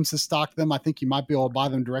Castlemania Games has stocked them. I think you might be able to buy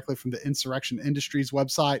them directly from the Insurrection Industries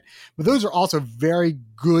website, but those are also very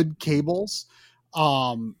good cables.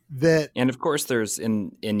 And of course there's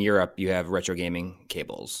in Europe you have retro gaming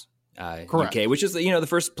cables, Correct. UK, which is the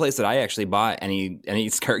first place that I actually bought any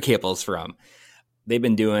SCART cables from. They've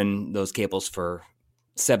been doing those cables for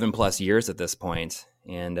 7+ years at this point,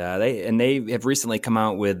 and they have recently come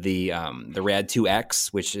out with the Rad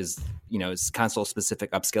 2X, which is it's console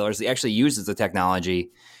specific upscalers. They actually uses the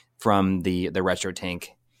technology from the Retro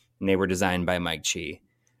Tank, and they were designed by Mike Chi.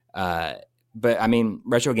 But I mean,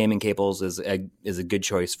 retro gaming cables is a good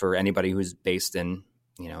choice for anybody who's based in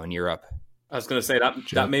Europe. I was going to say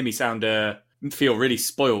that made me feel really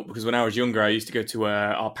spoiled, because when I was younger, I used to go to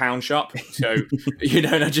our pound shop. So, and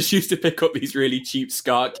I just used to pick up these really cheap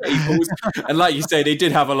SCART cables. And like you say, they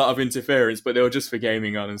did have a lot of interference, but they were just for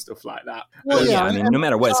gaming on and stuff like that. Well, yeah, I mean, no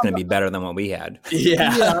matter what, it's going to be better than what we had.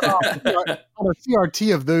 Yeah. On a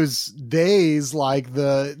CRT of those days, like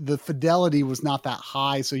the fidelity was not that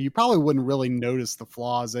high, so you probably wouldn't really notice the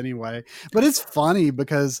flaws anyway. But it's funny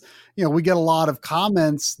because we get a lot of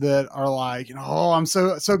comments that are like, oh, I'm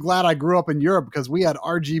so glad I grew up in Europe because we had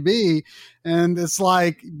RGB. And it's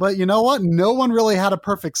like, but you know what? No one really had a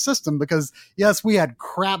perfect system, because yes, we had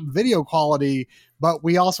crap video quality, but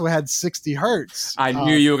we also had 60 hertz. I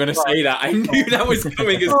knew you were going to say that. I knew that was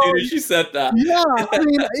coming as soon as you said that. Yeah, I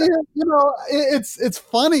mean, it's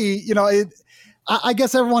funny. I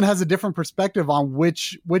guess everyone has a different perspective on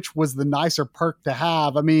which was the nicer perk to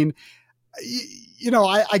have. I mean,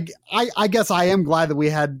 I guess I am glad that we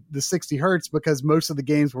had the 60 hertz, because most of the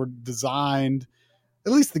games were designed,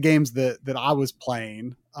 at least the games that I was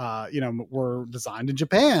playing, were designed in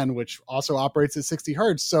Japan, which also operates at 60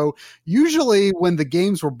 hertz. So usually when the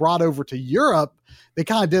games were brought over to Europe, they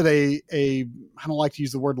kind of did a I don't like to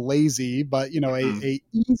use the word lazy, but a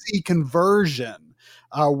easy conversion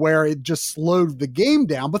where it just slowed the game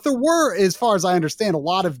down. But there were, as far as I understand, a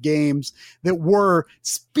lot of games that were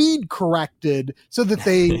speed corrected so that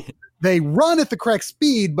they run at the correct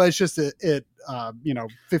speed, but it's just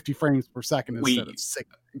 50 frames per second instead of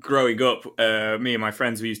 60. Growing up, me and my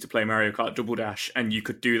friends, we used to play Mario Kart Double Dash, and you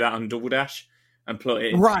could do that on Double Dash and plug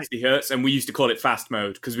it in 60 hertz, and we used to call it fast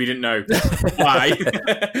mode because we didn't know why.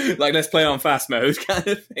 Like, let's play on fast mode kind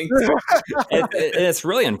of thing. It's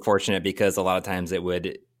really unfortunate, because a lot of times it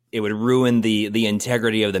would ruin the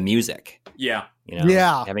integrity of the music. Yeah.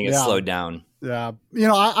 Having it slowed down. Yeah.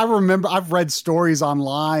 I remember I've read stories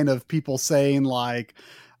online of people saying like,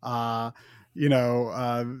 their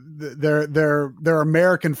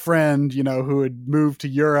American friend, who had moved to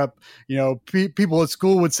Europe, people at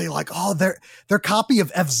school would say like, oh, their copy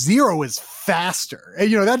of F-Zero is faster.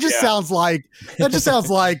 And, that just sounds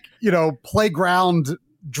like playground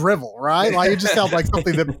drivel, right? Like, it just sounds like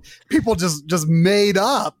something that people just made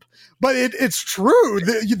up. But it's true.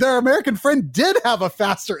 Their American friend did have a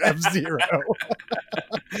faster F-Zero.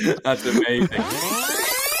 That's amazing.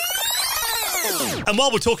 And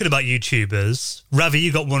while we're talking about YouTubers, Ravi,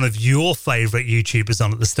 you got one of your favourite YouTubers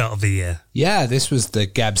on at the start of the year. Yeah, this was the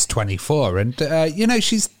Gebs24. And,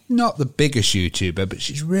 she's not the biggest YouTuber, but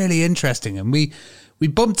she's really interesting. And we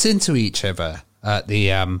bumped into each other at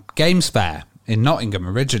the Games Fair in Nottingham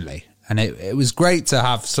originally. And it was great to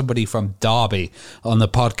have somebody from Derby on the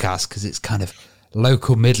podcast because it's kind of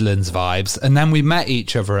local Midlands vibes. And then we met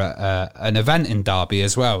each other at an event in Derby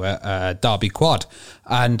as well, at Derby Quad.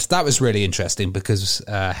 And that was really interesting because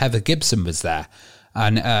Heather Gibson was there.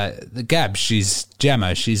 And the Geb,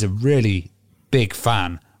 Gemma, she's a really big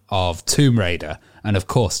fan of Tomb Raider. And of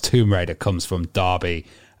course, Tomb Raider comes from Derby.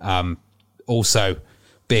 Also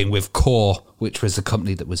being with Core, which was the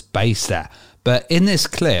company that was based there. But in this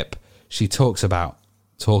clip, she talks about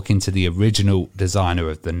talking to the original designer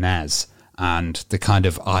of the NES and the kind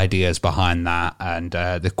of ideas behind that and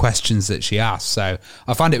the questions that she asked. So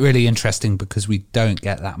I find it really interesting because we don't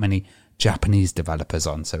get that many Japanese developers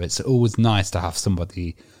on. So it's always nice to have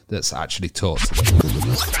somebody that's actually talked to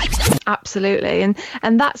them. Absolutely.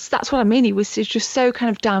 And that's what I mean. He was just so kind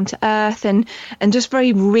of down to earth and just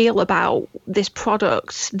very real about this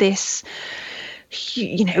product, this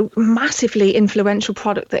massively influential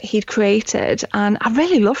product that he'd created. And I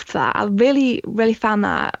really loved that. I really, really found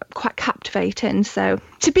that quite captivating. So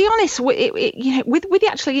to be honest, with the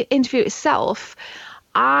actual interview itself,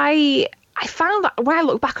 I found that when I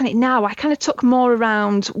look back on it now, I kind of took more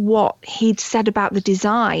around what he'd said about the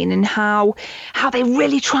design and how they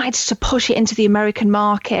really tried to push it into the American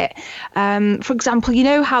market. For example,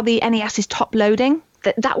 how the NES is top loading?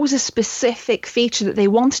 That was a specific feature that they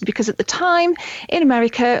wanted because at the time in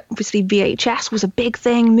America, obviously VHS was a big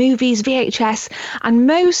thing, movies, VHS, and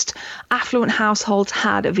most affluent households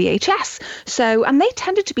had a VHS. So, and they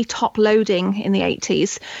tended to be top loading in the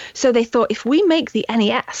 80s. So they thought if we make the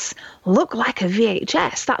NES look like a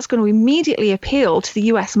VHS, that's going to immediately appeal to the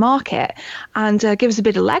US market and give us a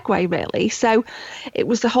bit of legway, really. So it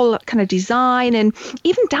was the whole kind of design and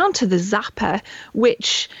even down to the zapper,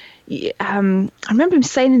 which I remember him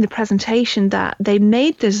saying in the presentation that they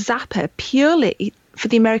made the zapper purely for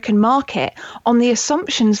the American market on the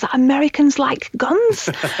assumptions that Americans like guns.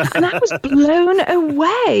 And I was blown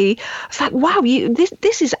away. I was like, wow,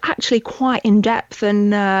 this is actually quite in-depth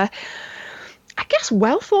and I guess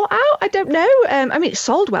well thought out. I don't know. I mean, it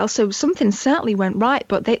sold well, so something certainly went right,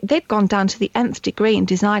 but they've gone down to the nth degree in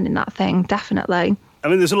designing that thing, definitely. I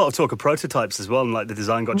mean, there's a lot of talk of prototypes as well, and like the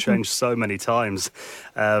design got changed so many times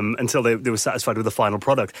until they were satisfied with the final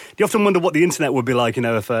product. Do you often wonder what the internet would be like,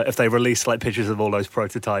 if they released like pictures of all those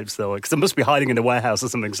prototypes, though? Because they must be hiding in a warehouse or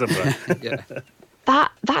something similar. Yeah.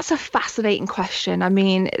 That's a fascinating question. I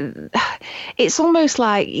mean, it's almost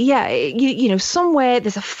like, somewhere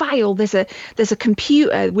there's a file, there's a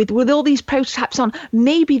computer with all these prototypes on.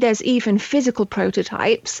 Maybe there's even physical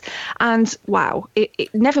prototypes. And wow,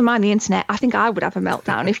 never mind the internet. I think I would have a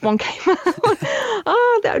meltdown if one came out.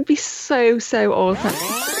 Oh, that would be so awesome.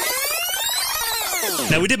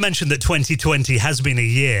 Now, we did mention that 2020 has been a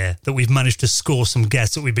year that we've managed to score some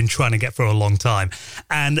guests that we've been trying to get for a long time.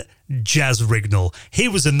 And Jazz Rignall, he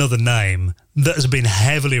was another name that has been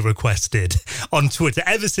heavily requested on Twitter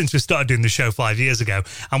ever since we started doing the show 5 years ago.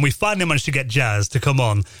 And we finally managed to get Jazz to come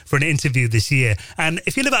on for an interview this year. And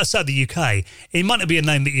if you live outside the UK, it might not be a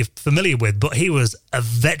name that you're familiar with, but he was a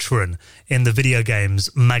veteran in the video games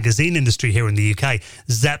magazine industry here in the UK.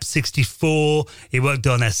 Zap64, he worked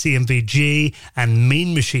on CMVG and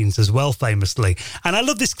Mean Machines as well, famously. And I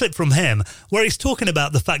love this clip from him where he's talking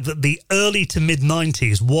about the fact that the early to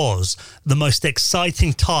mid-90s was the most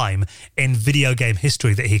exciting time in video game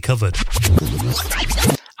history that he covered.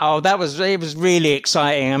 Oh, it was really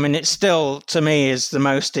exciting. I mean, it still, to me, is the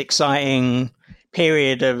most exciting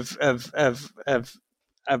period of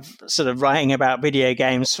sort of writing about video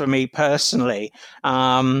games for me personally.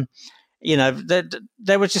 There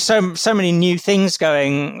were just so many new things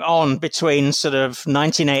going on between sort of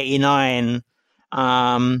 1989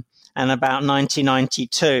 and about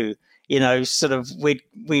 1992. Sort of we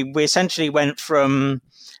essentially went from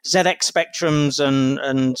ZX Spectrums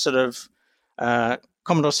and sort of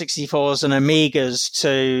Commodore 64s and Amigas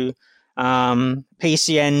to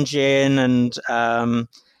PC Engine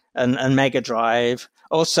and Mega Drive.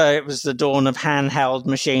 Also, it was the dawn of handheld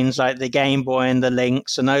machines like the Game Boy and the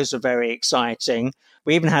Lynx, and those were very exciting.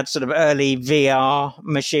 We even had sort of early VR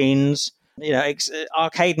machines.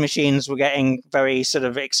 Arcade machines were getting very sort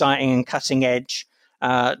of exciting and cutting edge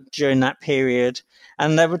during that period.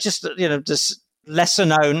 And they were just, just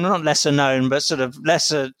not lesser known, but sort of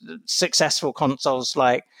lesser successful consoles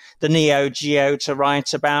like the Neo Geo to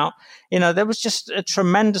write about. There was just a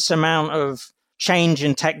tremendous amount of change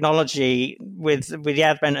in technology with the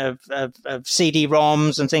advent of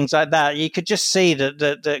CD-ROMs and things like that, you could just see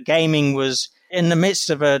that gaming was in the midst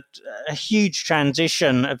of a huge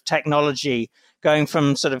transition of technology, going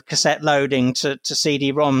from sort of cassette loading to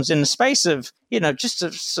CD-ROMs in the space of, just a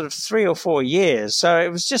sort of 3 or 4 years. So it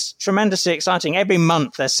was just tremendously exciting. Every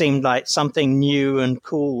month there seemed like something new and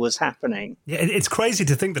cool was happening. Yeah, it's crazy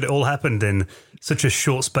to think that it all happened in such a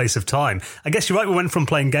short space of time. I guess you're right, we went from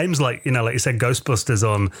playing games like you said, Ghostbusters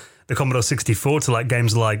on the Commodore 64 to like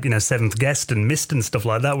games like, Seventh Guest and Myst and stuff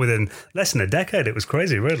like that within less than a decade. It was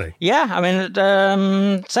crazy, really. Yeah, I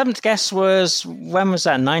mean, Seventh Guest was, when was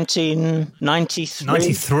that, 1993?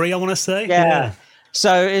 93, I want to say. Yeah.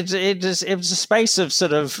 So it was a space of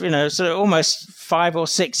sort of almost 5 or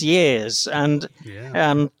 6 years, and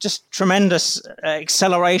just tremendous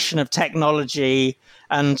acceleration of technology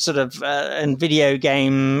and sort of and video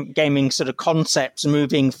gaming sort of concepts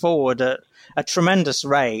moving forward at a tremendous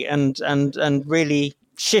rate, and really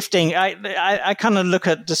shifting. I kind of look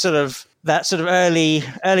at the sort of that sort of early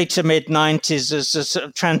to mid 90s as a sort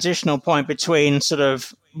of transitional point between sort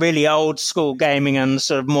of really old school gaming and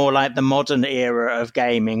sort of more like the modern era of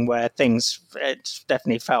gaming, where it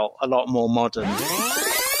definitely felt a lot more modern.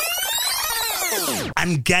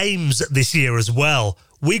 And games this year as well.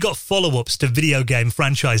 We got follow-ups to video game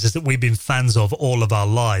franchises that we've been fans of all of our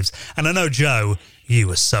lives. And I know, Joe, you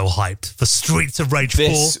were so hyped for Streets of Rage 4.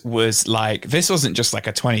 This wasn't just like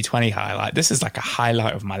a 2020 highlight. This is like a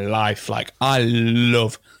highlight of my life. Like, I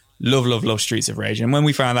love Streets of Rage. And when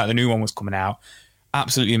we found out the new one was coming out,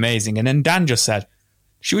 absolutely amazing. And then Dan just said,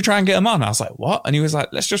 should we try and get him on? I was like, what? And he was like,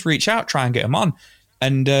 let's just reach out, try and get him on.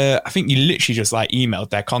 And I think you literally just like emailed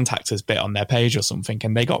their contact us bit on their page or something,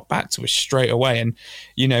 and they got back to us straight away. And,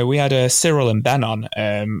 we had Cyril and Ben on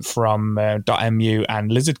from .mu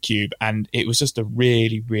and Lizard Cube, and it was just a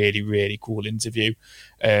really, really, really cool interview.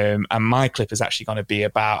 And my clip is actually going to be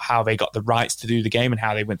about how they got the rights to do the game and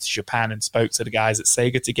how they went to Japan and spoke to the guys at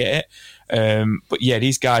Sega to get it. But yeah,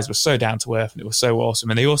 these guys were so down to earth and it was so awesome.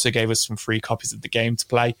 And they also gave us some free copies of the game to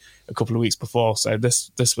play a couple of weeks before. So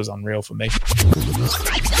this was unreal for me.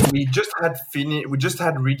 We just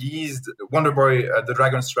had released Wonder Boy, the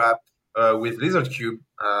Dragon Strap with Lizard Cube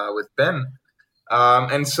with Ben.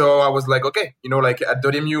 And so I was like, okay,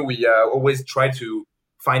 at .mu, we always try to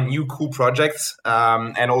find new cool projects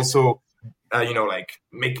and also,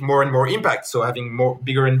 make more and more impact. So having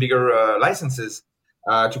bigger and bigger licenses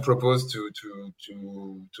to propose to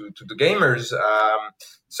the gamers.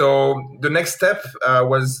 So the next step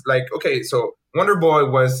was like, okay, so Wonder Boy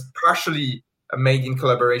was partially made in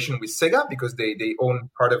collaboration with Sega because they own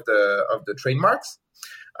part of the trademarks.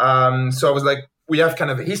 So I was like, we have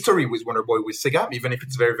kind of a history with Wonder Boy with Sega, even if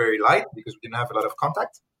it's very, very light because we didn't have a lot of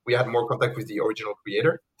contact. We had more contact with the original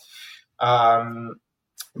creator.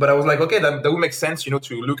 But I was like, okay, that would make sense,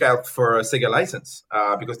 to look out for a Sega license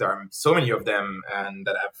because there are so many of them and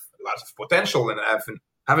that have lots of potential and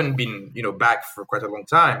haven't been, back for quite a long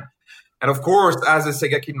time. And of course, as a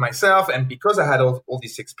Sega kid myself, and because I had all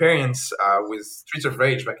this experience with Streets of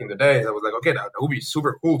Rage back in the days, I was like, okay, that would be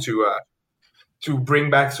super cool to bring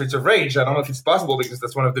back Streets of Rage. I don't know if it's possible because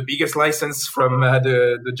that's one of the biggest licenses from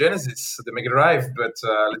the Genesis, the Mega Drive, but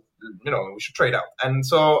we should trade out. And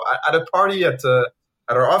so at a party at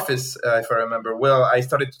our office, if I remember well, I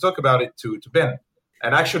started to talk about it to Ben.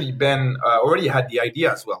 And actually, Ben already had the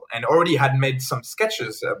idea as well, and already had made some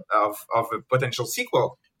sketches of a potential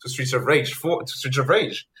sequel to Streets of Rage.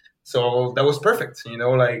 So that was perfect, we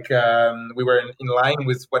were in line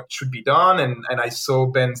with what should be done, and I saw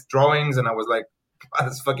Ben's drawings, and I was like, wow,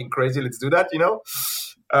 that's fucking crazy, let's do that,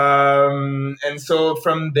 And so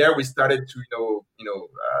from there, we started to,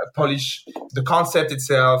 polish the concept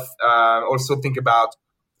itself, also think about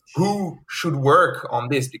who should work on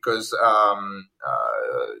this, because,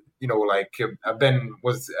 Ben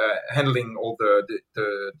was handling all the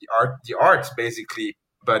art, basically,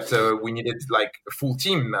 but we needed like a full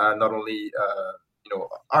team, not only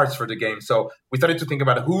arts for the game. So we started to think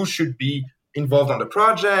about who should be involved on the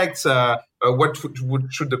project, what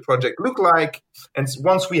should the project look like. And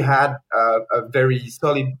once we had a very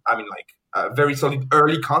solid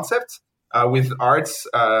early concept with arts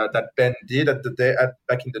that Ben did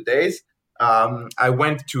back in the days, I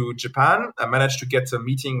went to Japan. I managed to get a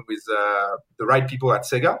meeting with the right people at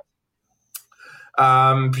Sega.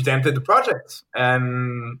 Presented the project,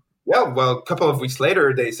 and a couple of weeks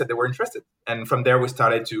later they said they were interested, and from there we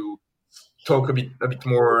started to talk a bit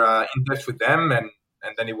more in depth with them, and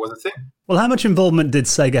then it was a thing. Well, how much involvement did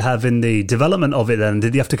Sega have in the development of it then?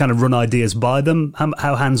 Did you have to kind of run ideas by them?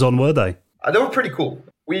 How hands-on were they? They were pretty cool.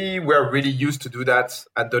 we were really used to do that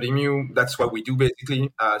at Dotemu. That's what we do basically.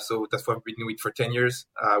 So that's what we've been doing for 10 years.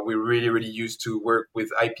 We're really, really used to work with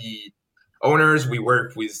IP owners. We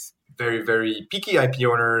work with very, very picky IP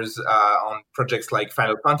owners on projects like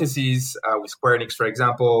Final Fantasies, with Square Enix, for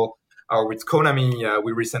example, or with Konami.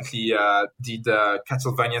 We recently did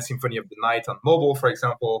Castlevania Symphony of the Night on mobile, for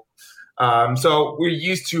example. So we're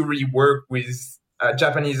used to really work with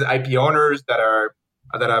Japanese IP owners that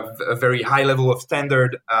have a very high level of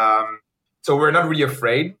standard. So we're not really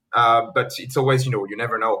afraid, but it's always, you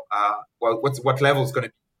never know what level is going to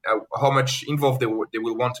be. How much involved they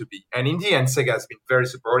will want to be. And in the end, Sega has been very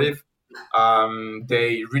supportive.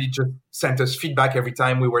 They really just sent us feedback every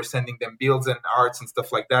time we were sending them builds and arts and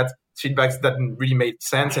stuff like that. Feedbacks that really made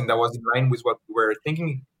sense, and that was in line with what we were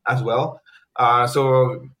thinking as well.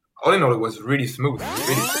 So all in all, it was really smooth.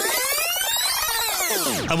 Really.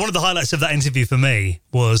 And one of the highlights of that interview for me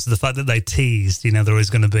was the fact that they teased, there is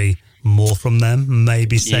going to be more from them,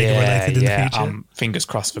 maybe Sega related in the future. Fingers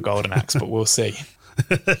crossed for Golden Axe, but we'll see.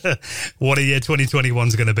 What a year 2021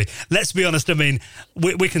 is going to be. Let's be honest,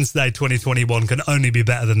 we can say 2021 can only be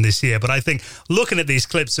better than this year, but I think looking at these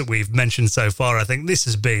clips that we've mentioned so far, I think this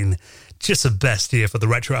has been just the best year for the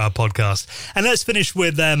Retro Hour podcast. And let's finish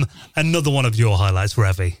with another one of your highlights,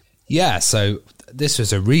 Ravi. Yeah, so this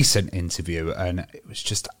was a recent interview and it was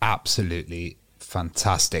just absolutely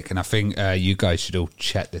fantastic. And I think you guys should all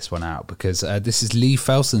check this one out because this is Lee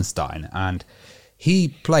Felsenstein, and he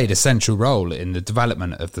played a central role in the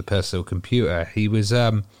development of the personal computer. He was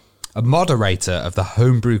a moderator of the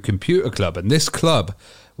Homebrew Computer Club, and this club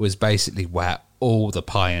was basically where all the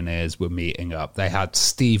pioneers were meeting up. They had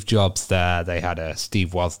Steve Jobs there, they had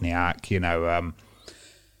Steve Wozniak,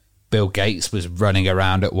 Bill Gates was running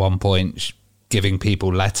around at one point giving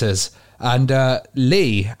people letters, and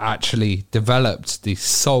Lee actually developed the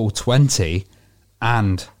Sol 20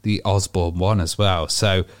 and the Osborne 1 as well.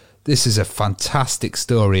 So this is a fantastic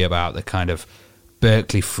story about the kind of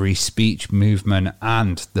Berkeley free speech movement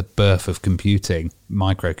and the birth of computing,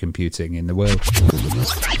 microcomputing in the world.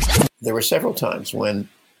 There were several times when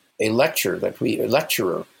a lecturer that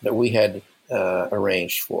we had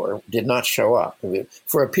arranged for did not show up.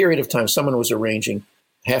 For a period of time, someone was arranging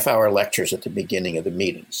half-hour lectures at the beginning of the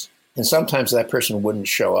meetings, and sometimes that person wouldn't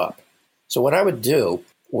show up. So what I would do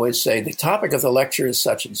was say, the topic of the lecture is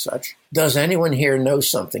such and such. Does anyone here know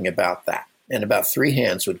something about that? And about 3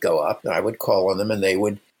 hands would go up. I would call on them, and they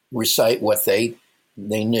would recite what they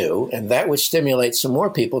knew, and that would stimulate some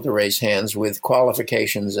more people to raise hands with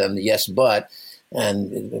qualifications and yes, but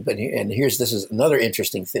this is another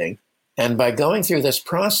interesting thing. And by going through this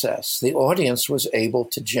process, the audience was able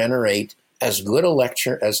to generate as good a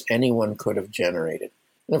lecture as anyone could have generated.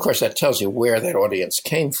 And of course, that tells you where that audience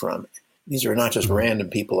came from. These are not just random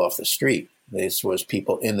people off the street. This was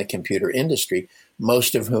people in the computer industry,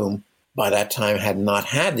 most of whom by that time had not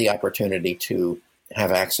had the opportunity to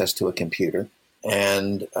have access to a computer,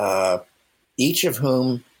 and each of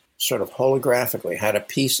whom sort of holographically had a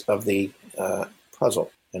piece of the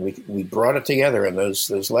puzzle. And we brought it together in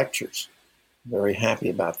those lectures. Very happy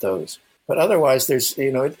about those. But otherwise, there's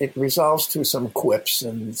it resolves to some quips.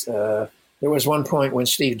 And there was one point when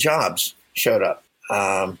Steve Jobs showed up.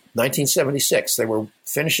 1976, they were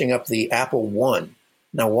finishing up the Apple I.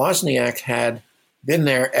 Now, Wozniak had been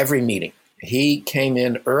there every meeting. He came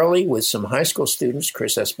in early with some high school students,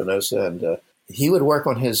 Chris Espinosa, and he would work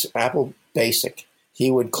on his Apple Basic. He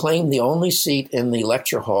would claim the only seat in the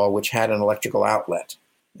lecture hall which had an electrical outlet.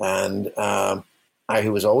 And he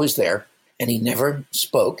was always there, and he never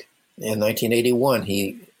spoke. In 1981,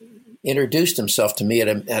 he introduced himself to me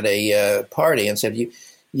at a party and said,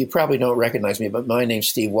 You probably don't recognize me, but my name's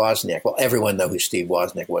Steve Wozniak. Well, everyone knew who Steve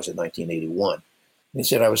Wozniak was in 1981. And he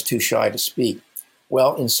said I was too shy to speak.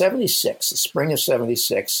 Well, in 76, the spring of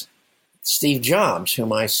 76, Steve Jobs,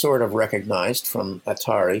 whom I sort of recognized from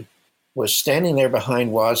Atari, was standing there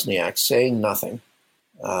behind Wozniak saying nothing.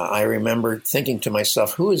 I remember thinking to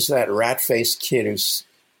myself, who is that rat-faced kid who's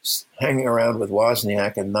hanging around with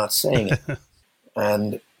Wozniak and not saying it?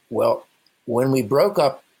 And, well, when we broke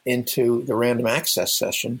up into the random access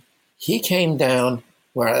session, he came down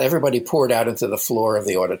where everybody poured out into the floor of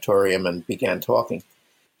the auditorium and began talking.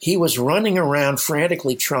 He was running around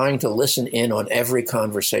frantically trying to listen in on every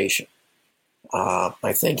conversation.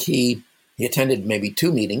 I think he attended maybe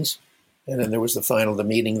 2 meetings, and then there was the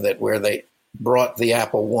meeting where they brought the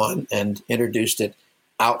Apple I and introduced it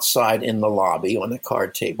outside in the lobby on a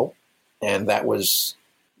card table, and that was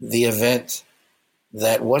the event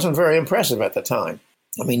that wasn't very impressive at the time.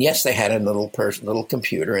 I mean, yes, they had a little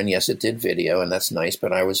computer, and yes, it did video, and that's nice.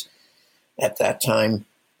 But I was, at that time,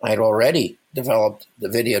 I had already developed the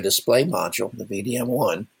video display module, the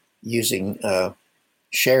VDM1, using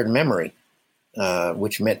shared memory,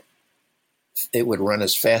 which meant it would run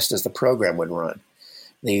as fast as the program would run.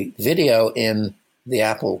 The video in the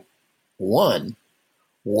Apple I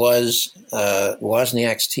was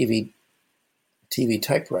Wozniak's TV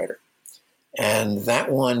typewriter. And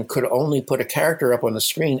that one could only put a character up on the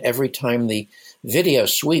screen every time the video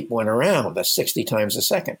sweep went around. That's 60 times a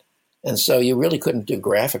second. And so you really couldn't do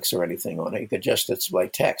graphics or anything on it. You could just display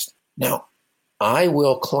text. Now, I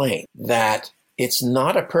will claim that it's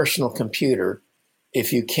not a personal computer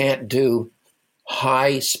if you can't do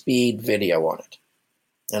high-speed video on it.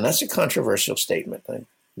 And that's a controversial statement.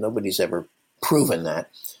 Nobody's ever proven that.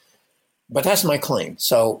 But that's my claim.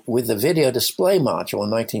 So with the video display module in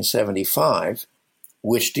 1975,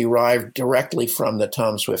 which derived directly from the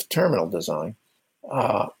Tom Swift terminal design,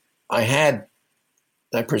 I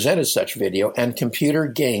presented such video, and computer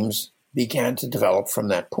games began to develop from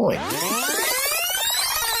that point.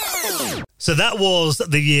 So that was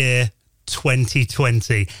the year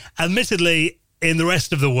 2020. Admittedly, in the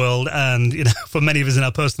rest of the world, and for many of us in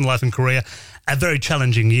our personal life and career, a very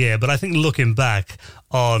challenging year. But I think looking back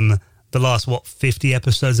on the last 50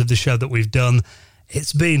 episodes of the show that we've done,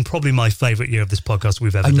 it's been probably my favourite year of this podcast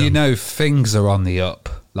we've ever done. And things are on the up.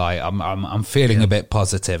 Like I'm feeling a bit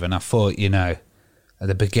positive, and I thought at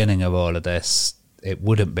the beginning of all of this it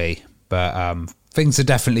wouldn't be, but things are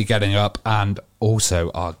definitely getting up. And also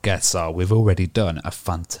our guests we've already done a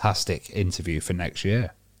fantastic interview for next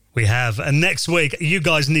year. We have, and next week you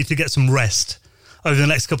guys need to get some rest over the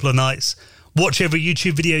next couple of nights. Watch every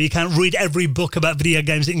YouTube video you can, read every book about video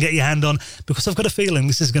games that you can get your hand on, because I've got a feeling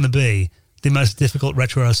this is going to be the most difficult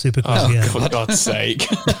Retro Hour Super Quiz yet. For God's sake.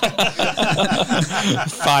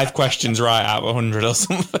 5 questions right out of 100 or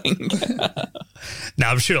something. No,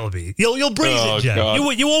 I'm sure it'll be. You'll breeze it,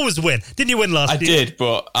 Joe. You always win. Didn't you win last year? I did,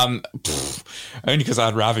 but only because I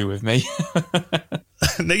had Ravi with me.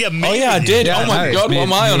 I did. Yeah, my God, what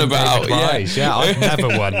am I on about? Yeah, I've never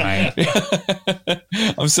won, mate.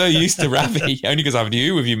 I'm so used to Ravi, only because I have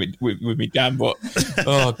you with me, Dan. But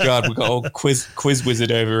oh God, we've got old quiz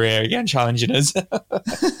wizard over here again challenging us.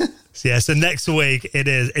 So next week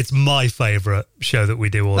it's my favourite show that we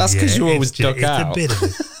do all year. That's because you always duck out. It's a bit of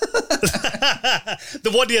it.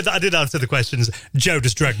 The one year that I did answer the questions, Joe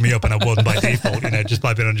just dragged me up and I won by default, just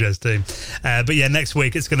by being on Joe's team. But next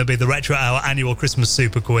week it's going to be the Retro Hour annual Christmas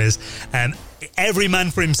Super Quiz. Every man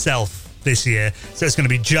for himself this year. So it's going to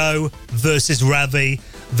be Joe versus Ravi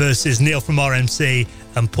versus Neil from RMC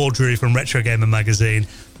and Paul Drury from Retro Gamer Magazine.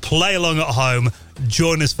 Play along at home,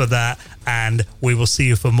 join us for that, and we will see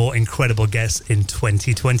you for more incredible guests in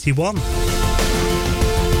 2021.